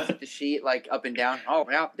like, the sheet, like, up and down. Oh,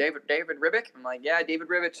 yeah, David Ribic. I'm like, yeah, David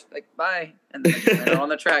Ribic. Like, bye. And then I went on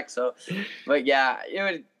the track. So, but yeah, it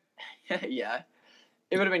would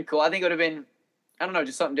have been cool. I think it would have been, I don't know,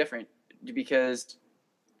 just something different, because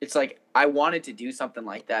it's like I wanted to do something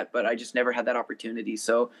like that, but I just never had that opportunity.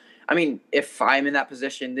 So, I mean, if I'm in that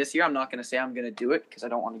position this year, I'm not going to say I'm going to do it, because I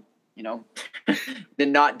don't want to,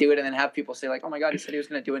 then not do it and then have people say, like, oh my God, he said he was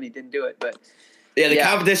going to do it and he didn't do it. But yeah, the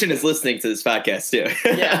competition is listening to this podcast too.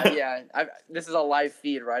 yeah. This is a live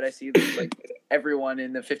feed, right? I see like everyone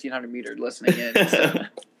in the 1500 meter listening in. So,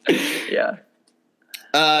 yeah.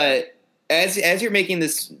 As you're making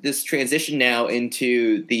this transition now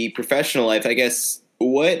into the professional life, I guess,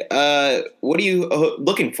 what are you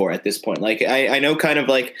looking for at this point? Like, I know kind of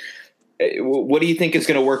like, what do you think is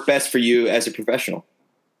going to work best for you as a professional?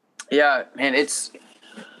 Yeah, man, it's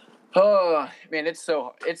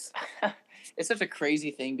it's such a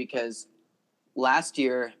crazy thing, because last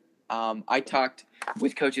year I talked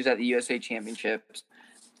with coaches at the USA Championships,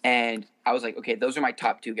 and I was like, okay, those are my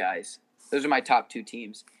top 2 guys. Those are my top 2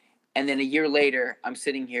 teams. And then a year later, I'm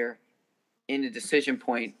sitting here in a decision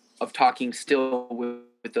point talking still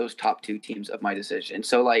with those top two teams of my decision.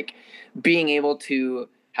 So like being able to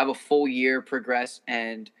have a full year progress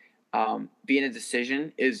and be in a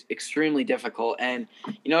decision is extremely difficult. And,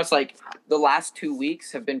 it's like the last 2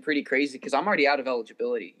 weeks have been pretty crazy because I'm already out of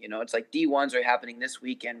eligibility. It's like D1s are happening this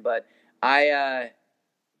weekend, but I'm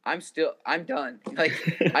done.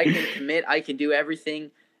 Like I can commit, I can do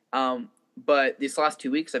everything. But these last 2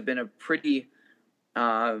 weeks have been a pretty,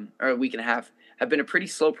 or a week and a half, have been a pretty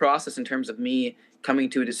slow process in terms of me coming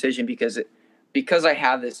to a decision because I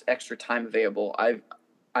have this extra time available.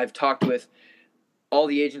 I've talked with all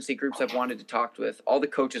the agency groups I've wanted to talk with, all the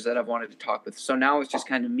coaches that I've wanted to talk with. So now it's just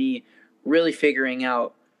kind of me really figuring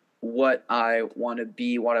out what I want to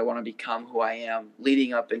be, what I want to become, who I am,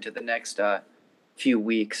 leading up into the next few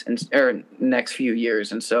weeks or next few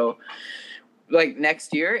years. And so, like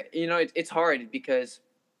next year, it's hard because,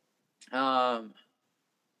 I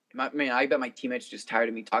bet my teammates are just tired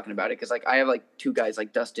of me talking about it because like I have like two guys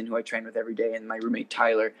like Dustin who I train with every day and my roommate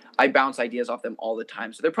Tyler. I bounce ideas off them all the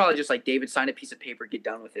time, so they're probably just like, David, sign a piece of paper, get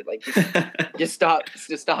done with it. Like just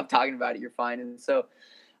stop talking about it. You're fine. And so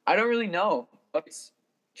I don't really know.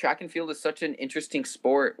 Track and field is such an interesting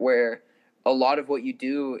sport where a lot of what you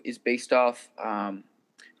do is based off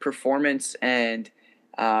performance and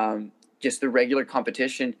just the regular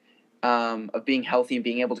competition of being healthy and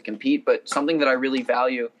being able to compete. But something that I really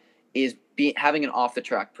value is having an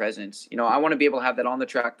off-the-track presence. I want to be able to have that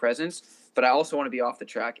on-the-track presence, but I also want to be off the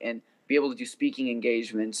track and be able to do speaking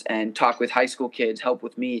engagements and talk with high school kids, help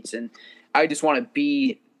with meets. And I just want to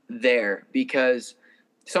be there because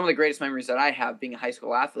some of the greatest memories that I have being a high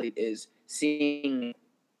school athlete is seeing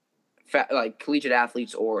like collegiate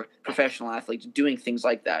athletes or professional athletes doing things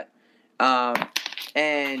like that.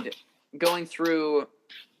 And going through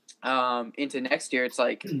into next year, it's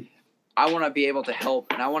like I want to be able to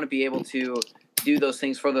help and I want to be able to do those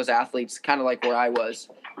things for those athletes, kind of like where I was.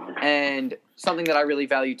 And something that I really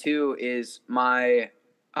value too is my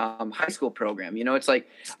high school program. It's like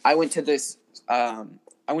I went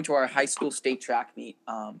to our high school state track meet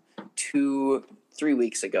 2-3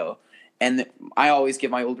 weeks ago, and I always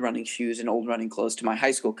give my old running shoes and old running clothes to my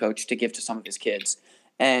high school coach to give to some of his kids.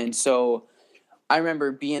 And so I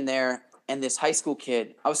remember being there. And this high school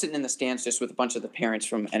kid, I was sitting in the stands just with a bunch of the parents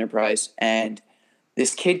from Enterprise, and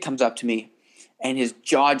this kid comes up to me, and his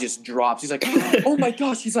jaw just drops. He's like, "Oh my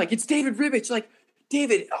gosh!" He's like, "It's David Ribich." Like,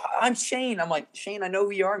 David, I'm Shane. I'm like, Shane, I know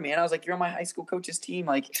who you are, man. I was like, you're on my high school coach's team.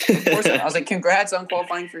 Like, of course. I was like, congrats on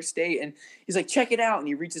qualifying for state. And he's like, check it out. And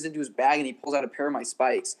he reaches into his bag and he pulls out a pair of my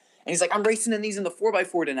spikes. And he's like, I'm racing in these in the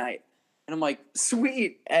 4x4 tonight. And I'm like,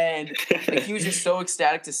 sweet. And like, he was just so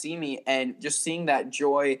ecstatic to see me, and just seeing that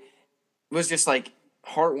joy was just like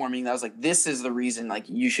heartwarming. I was like, this is the reason like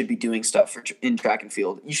you should be doing stuff in track and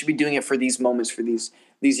field. You should be doing it for these moments, for these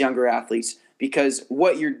younger athletes, because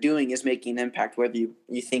what you're doing is making an impact whether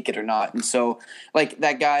you think it or not. And so like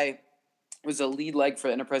that guy was a lead leg for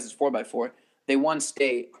the Enterprise's 4x4. They won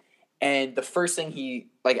state, and the first thing he,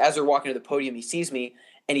 like, as they're walking to the podium, he sees me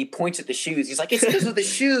and he points at the shoes. He's like, it's because of the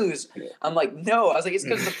shoes. I'm like, no. I was like, it's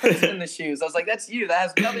because of the person in the shoes. I was like, that's you. That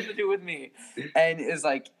has nothing to do with me. And it's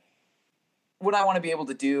like, what I want to be able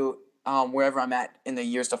to do wherever I'm at in the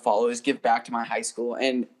years to follow is give back to my high school.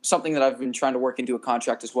 And something that I've been trying to work into a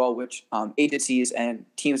contract as well, which agencies and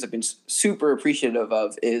teams have been super appreciative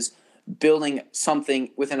of, is building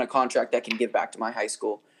something within a contract that can give back to my high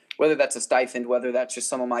school, whether that's a stipend, whether that's just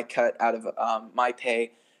some of my cut out of my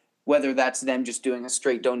pay, whether that's them just doing a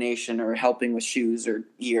straight donation or helping with shoes or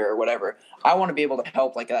gear or whatever. I want to be able to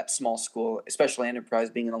help like that small school, especially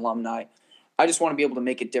Enterprise being an alumni. I just want to be able to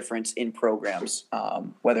make a difference in programs,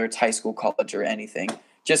 whether it's high school, college, or anything.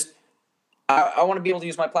 Just I want to be able to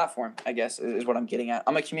use my platform, I guess, is what I'm getting at.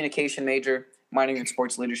 I'm a communication major, minoring in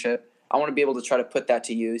sports leadership. I want to be able to try to put that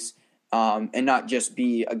to use and not just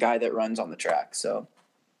be a guy that runs on the track. So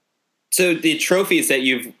the trophies that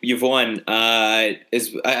you've won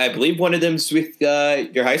is, I believe, one of them's with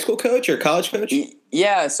your high school coach or college coach?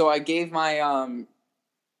 Yeah, so I gave my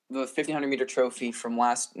the 1,500 meter trophy from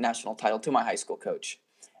last national title to my high school coach.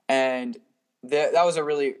 And that was a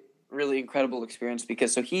really, really incredible experience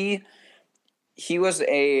because so he was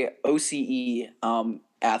a OCE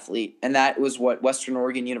athlete, and that was what Western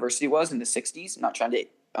Oregon University was in the 60s. I'm not trying to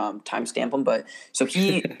timestamp him, but so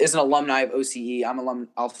he is an alumni of OCE.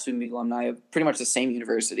 I'll soon be alumni of pretty much the same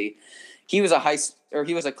university. He was a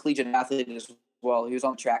collegiate athlete as well. He was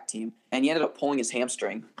on the track team, and he ended up pulling his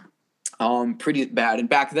hamstring pretty bad. And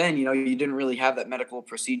back then, you didn't really have that medical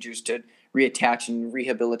procedures to reattach and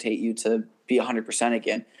rehabilitate you to be 100%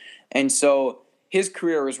 again. And so his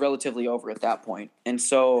career was relatively over at that point. And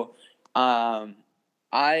so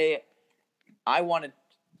I wanted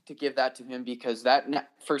to give that to him because that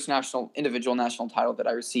first individual national title that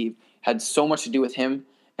I received had so much to do with him.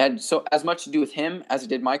 Had so as much to do with him as it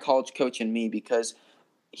did my college coach and me, because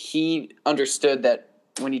he understood that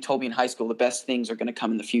when he told me in high school the best things are going to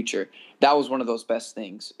come in the future. That was one of those best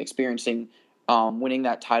things, experiencing winning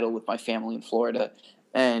that title with my family in Florida.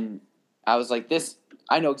 And I was like,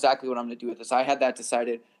 I know exactly what I'm going to do with this. I had that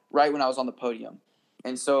decided right when I was on the podium.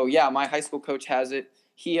 And so, yeah, my high school coach has it.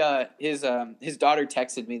 His daughter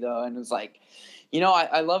texted me, though, and was like,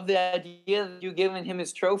 I love the idea of you giving him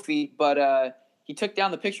his trophy, but he took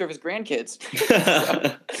down the picture of his grandkids.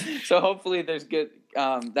 so hopefully there's good.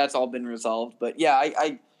 That's all been resolved. But yeah,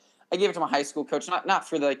 I gave it to my high school coach, not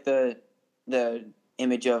for like the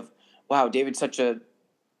image of, wow, David's such a,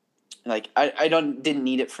 like, I didn't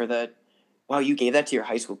need it for the, wow, you gave that to your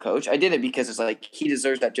high school coach. I did it because it's like he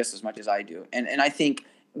deserves that just as much as I do. And I think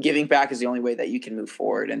giving back is the only way that you can move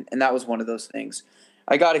forward. And that was one of those things.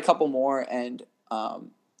 I got a couple more, and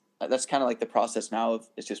that's kind of like the process now of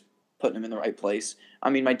it's just putting him in the right place. I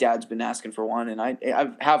mean, my dad's been asking for one, and I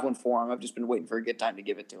have one for him. I've just been waiting for a good time to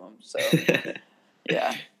give it to him. So,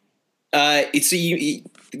 yeah. So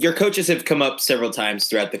your coaches have come up several times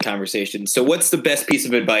throughout the conversation. So what's the best piece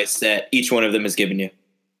of advice that each one of them has given you?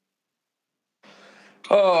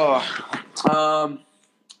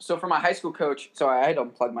 So for my high school coach, so I had to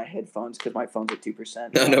unplug my headphones because my phone's at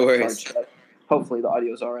 2%. No worries. Hopefully the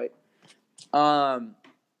audio's all right. So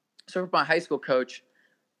for my high school coach,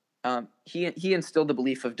 he instilled the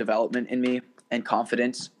belief of development in me and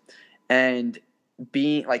confidence. And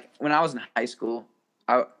being like, when I was in high school,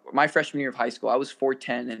 my freshman year of high school, I was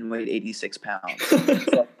 4'10" and weighed 86 pounds.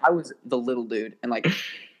 So I was the little dude. And like,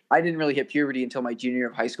 I didn't really hit puberty until my junior year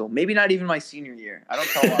of high school. Maybe not even my senior year. I don't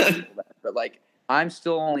tell a lot of people that. But like, I'm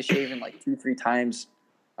still only shaving like 2-3 times.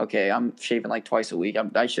 Okay, I'm shaving like twice a week.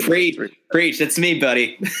 I should preach. That's me,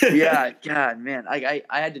 buddy. Yeah, God, man.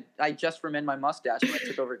 I just fermented my mustache when I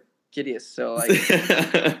took over Kidius. So like,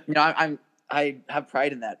 I have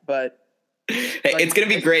pride in that. But hey, it's gonna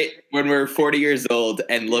be great when we're 40 years old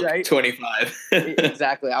and look right? 25.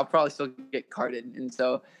 Exactly. I'll probably still get carded. And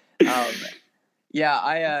so,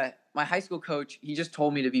 my high school coach, he just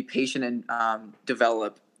told me to be patient and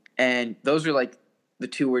develop. And those are like the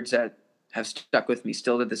two words that have stuck with me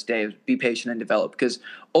still to this day, is be patient and develop, because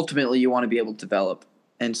ultimately you want to be able to develop.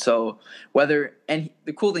 And so the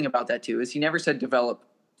cool thing about that too is he never said develop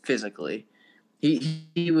physically.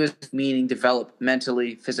 He was meaning develop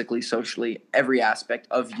mentally, physically, socially, every aspect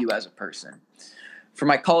of you as a person. For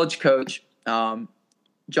my college coach,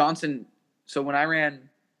 Johnson, so when I ran,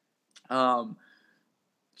 so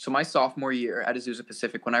my sophomore year at Azusa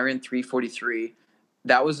Pacific, when I ran 3:43,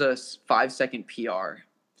 that was a 5-second PR.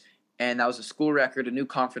 And that was a school record, a new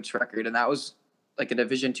conference record, and that was like a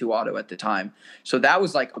Division II auto at the time. So that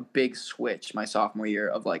was like a big switch my sophomore year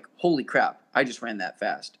of like, holy crap, I just ran that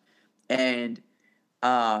fast. And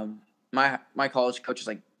my college coach was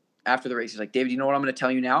like, after the race, he's like, David, you know what I'm going to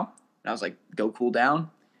tell you now? And I was like, go cool down.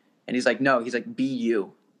 And he's like, no. He's like, be you.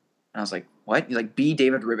 And I was like, what? He's like, be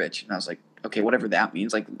David Ribich. And I was like, okay, whatever that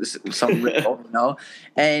means. Like, this is something real, you know?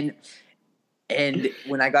 And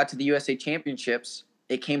when I got to the USA Championships,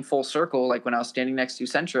 it came full circle. Like when I was standing next to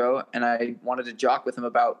Centro and I wanted to jock with him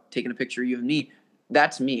about taking a picture of you and me,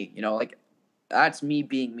 that's me, you know, like that's me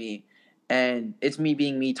being me. And it's me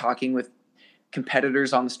being me talking with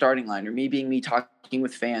competitors on the starting line, or me being me talking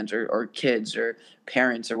with fans or kids or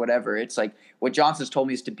parents or whatever. It's like what Johnson's told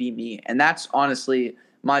me is to be me. And that's honestly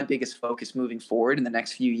my biggest focus moving forward in the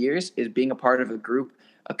next few years, is being a part of a group,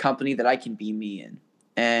 a company that I can be me in.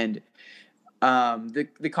 And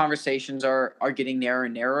the conversations are getting narrower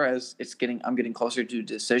and narrower as I'm getting closer to a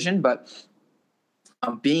decision, but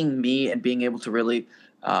being me and being able to really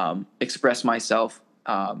express myself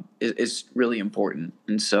is really important.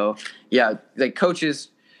 And so, yeah, like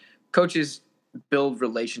coaches build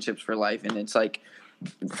relationships for life, and it's like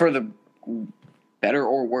for the better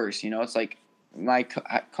or worse, you know. It's like my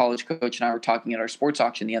college coach and I were talking at our sports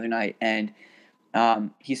auction the other night, and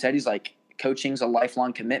he said, he's like, coaching's a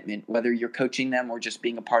lifelong commitment, whether you're coaching them or just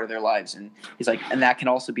being a part of their lives. And he's like, and that can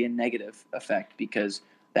also be a negative effect, because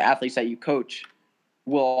the athletes that you coach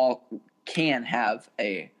can have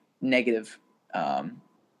a negative, what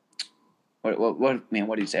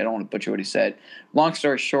did he say? I don't want to butcher what he said. Long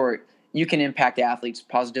story short, you can impact athletes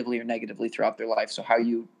positively or negatively throughout their life. So how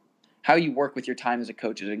you work with your time as a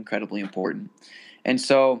coach is incredibly important. And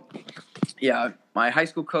so, yeah, my high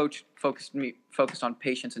school coach focused on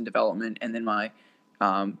patience and development, and then my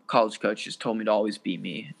college coach just told me to always be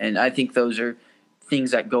me. And I think those are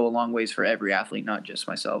things that go a long ways for every athlete, not just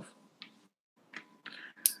myself.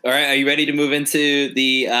 All right. Are you ready to move into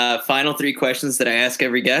the final 3 questions that I ask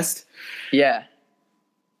every guest? Yeah.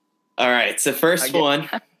 All right. So first one,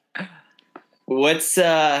 what's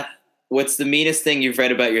the meanest thing you've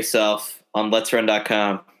read about yourself on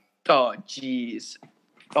Let'sRun.com? Oh, jeez.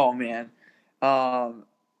 Oh, man. I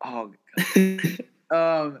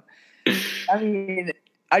mean,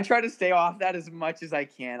 I try to stay off that as much as I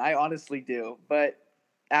can. I honestly do. But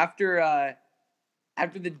after I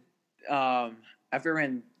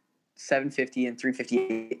ran 750 and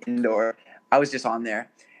 358 indoor, I was just on there.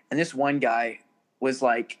 And this one guy was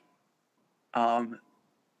like, God,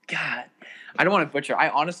 I don't want to butcher. I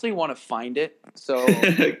honestly want to find it. So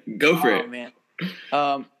go for it. Oh man.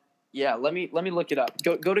 Yeah, let me look it up.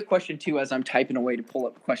 Go to question 2 as I'm typing away to pull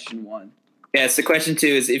up question 1. Yeah, so question 2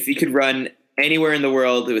 is if you could run anywhere in the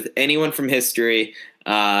world with anyone from history,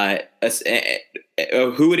 who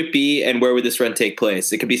would it be and where would this run take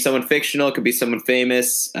place? It could be someone fictional, it could be someone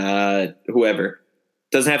famous, whoever.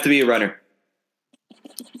 Doesn't have to be a runner.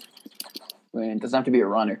 It doesn't have to be a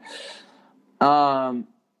runner.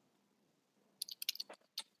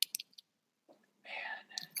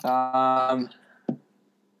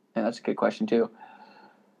 Yeah, that's a good question too.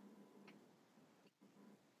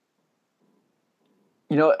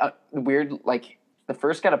 You know, weird. Like the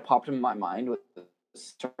first guy that popped in my mind was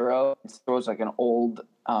Cicero. Cicero was like an old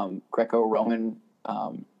Greco-Roman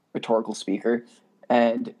rhetorical speaker,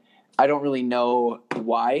 and I don't really know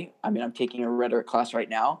why. I mean, I'm taking a rhetoric class right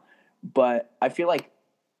now, but I feel like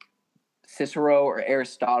Cicero or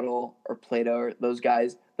Aristotle or Plato or those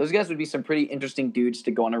guys would be some pretty interesting dudes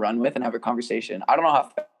to go on a run with and have a conversation. I don't know how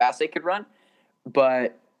fast they could run,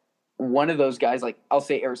 but one of those guys, like I'll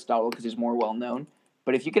say Aristotle because he's more well known,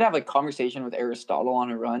 but if you could have a conversation with Aristotle on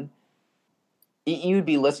a run, you'd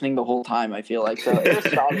be listening the whole time, I feel like. So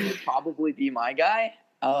Aristotle would probably be my guy.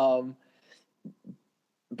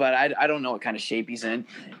 But I don't know what kind of shape he's in.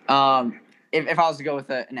 If I was to go with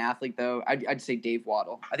an athlete, though, I'd say Dave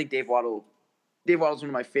Waddle. I think Dave Waddle's one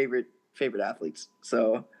of my favorite athletes.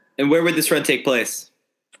 So. And where would this run take place?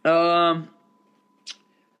 You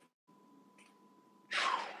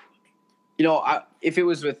know, if it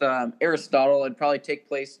was with Aristotle, it'd probably take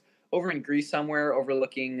place over in Greece somewhere,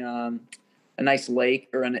 overlooking a nice lake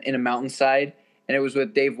or in a mountainside. And it was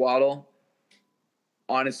with Dave Waddle.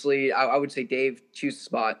 Honestly, I would say, Dave, choose a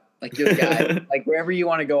spot. Like, you're the guy. Like, wherever you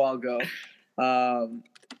want to go, I'll go.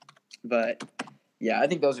 But yeah, I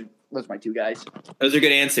think those are my 2 guys. Those are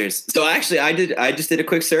good answers. So actually, I just did a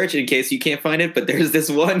quick search in case you can't find it, but there's this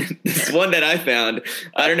one that I found.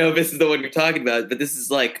 I don't know if this is the one you're talking about, but this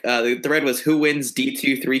is like the thread was who wins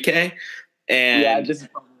D2 3K, and yeah, this is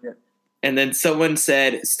probably it. And then someone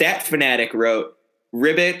said Stat Fanatic wrote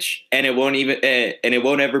Ribbich, and it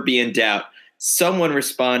won't ever be in doubt. Someone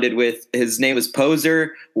responded with his name was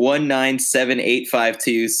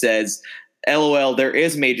Poser197852 says, LOL, there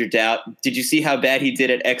is major doubt. Did you see how bad he did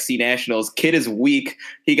at XC Nationals? Kid is weak.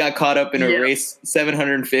 He got caught up in a race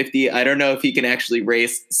 750. I don't know if he can actually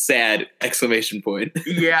race. Sad! !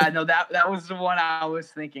 Yeah, no, that was the one I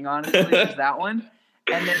was thinking, honestly, was that one.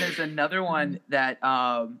 And then there's another one that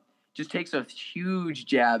just takes a huge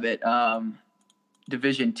jab at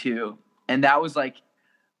Division 2. And that was like,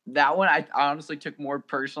 that one I honestly took more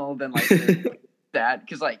personal than like that.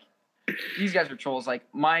 Because like, these guys are trolls. Like,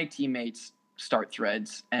 my teammates start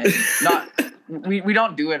threads, and we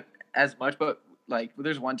don't do it as much, but like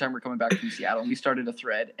there's one time we're coming back from Seattle and we started a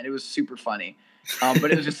thread and it was super funny.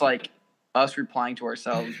 But it was just like us replying to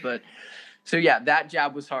ourselves. But so yeah, that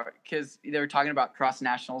jab was hard because they were talking about cross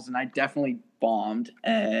nationals and I definitely bombed.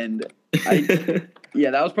 And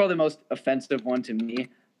yeah, that was probably the most offensive one to me.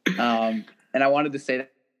 And I wanted to say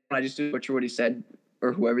that I just didn't butcher what he said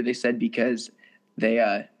or whoever they said because they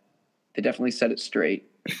definitely said it straight.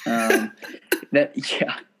 And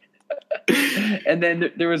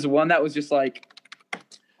then there was one that was just like,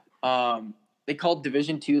 they called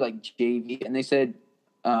Division 2 like JV, and they said,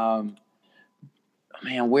 man,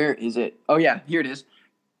 where is it? Oh yeah, here it is.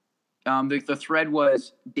 The thread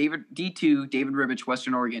was D2, David Ribbich,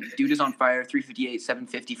 Western Oregon. Dude is on fire, 358,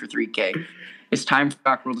 750 for 3K. It's time for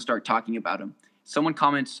Backworld to start talking about him. Someone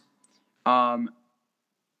comments,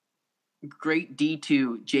 great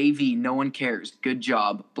D2, JV, no one cares. Good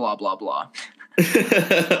job, blah, blah, blah.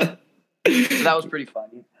 So that was pretty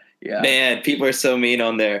funny. Yeah. Man, people are so mean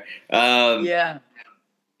on there. Yeah.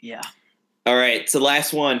 All right, so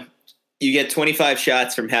last one. You get 25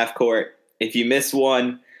 shots from half court. If you miss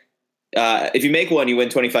one, if you make one, you win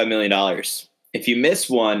 $25 million. If you miss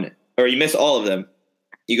one, or you miss all of them,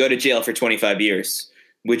 you go to jail for 25 years.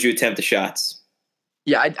 Would you attempt the shots?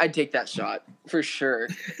 Yeah, I'd take that shot for sure.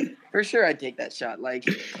 For sure, I'd take that shot. Like,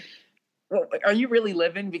 are you really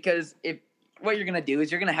living? Because if what you're gonna do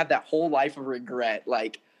is you're gonna have that whole life of regret.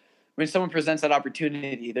 Like, when someone presents that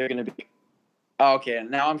opportunity, they're gonna be, oh, okay.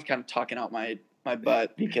 Now I'm kind of talking out my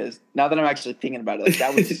butt because now that I'm actually thinking about it, like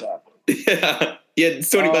that would suck. Yeah, it's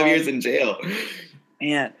 25 years in jail.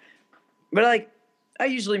 Man, but like, I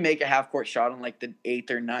usually make a half court shot on like the 8th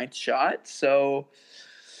or 9th shot, so.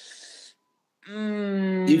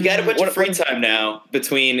 You've got a bunch of free time now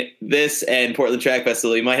between this and Portland Track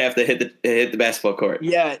Festival. You might have to hit the basketball court.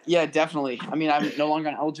 Yeah, definitely. I mean, I'm no longer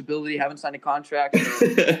on eligibility, haven't signed a contract.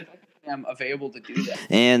 So I'm available to do that.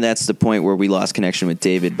 And that's the point where we lost connection with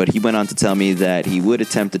David, but he went on to tell me that he would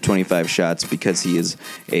attempt the 25 shots because he is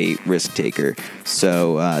a risk taker.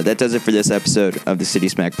 So that does it for this episode of the City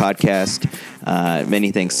Smack podcast.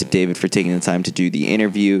 Many thanks to David for taking the time to do the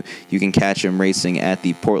interview. You can catch him racing at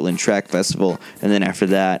the Portland Track Festival, and then after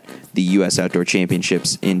that, the U.S. Outdoor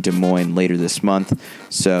Championships in Des Moines later this month.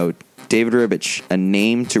 So David Ribich, a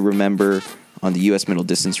name to remember on the U.S. middle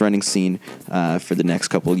distance running scene for the next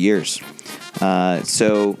couple of years.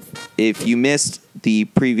 So if you missed the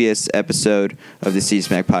previous episode of the City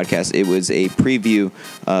Smack podcast, it was a preview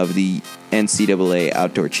of the NCAA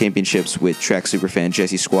Outdoor Championships with track superfan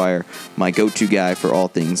Jesse Squire, my go-to guy for all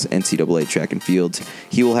things NCAA track and field.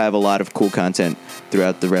 He will have a lot of cool content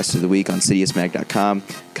throughout the rest of the week on citiusmag.com.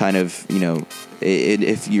 Kind of,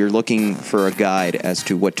 if you're looking for a guide as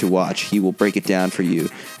to what to watch, he will break it down for you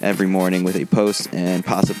every morning with a post and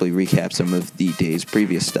possibly recap some of the day's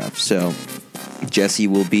previous stuff. So Jesse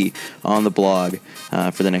will be on the blog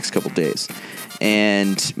for the next couple days.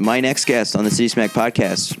 And my next guest on the City Smack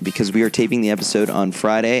podcast, because we are taping the episode on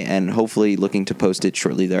Friday and hopefully looking to post it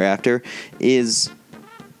shortly thereafter, is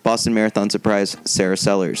Boston Marathon surprise Sarah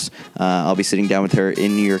Sellers. I'll be sitting down with her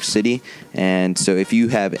in New York City, and so if you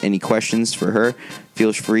have any questions for her,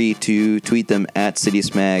 feel free to tweet them at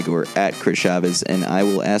CitiusMag or at Chris Chavez, and I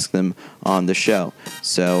will ask them on the show.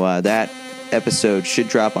 So that episode should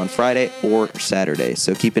drop on Friday or Saturday,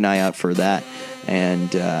 so keep an eye out for that. And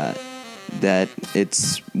that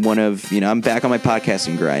it's one of, I'm back on my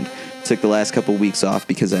podcasting grind. Took the last couple weeks off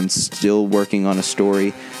because I'm still working on a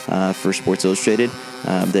story for Sports Illustrated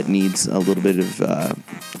that needs a little bit of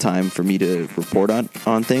time for me to report on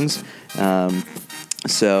things.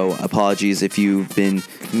 So apologies if you've been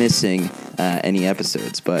missing any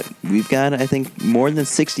episodes, but we've got, I think, more than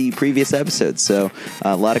 60 previous episodes, so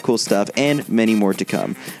a lot of cool stuff and many more to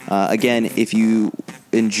come. Again, if you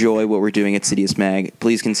enjoy what we're doing at Citius Mag,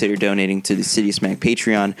 please consider donating to the Citius Mag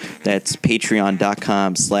Patreon. That's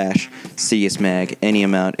patreon.com/Citius Mag. Any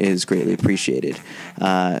amount is greatly appreciated.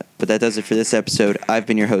 But that does it for this episode. I've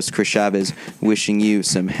been your host, Chris Chavez, wishing you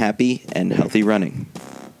some happy and healthy running.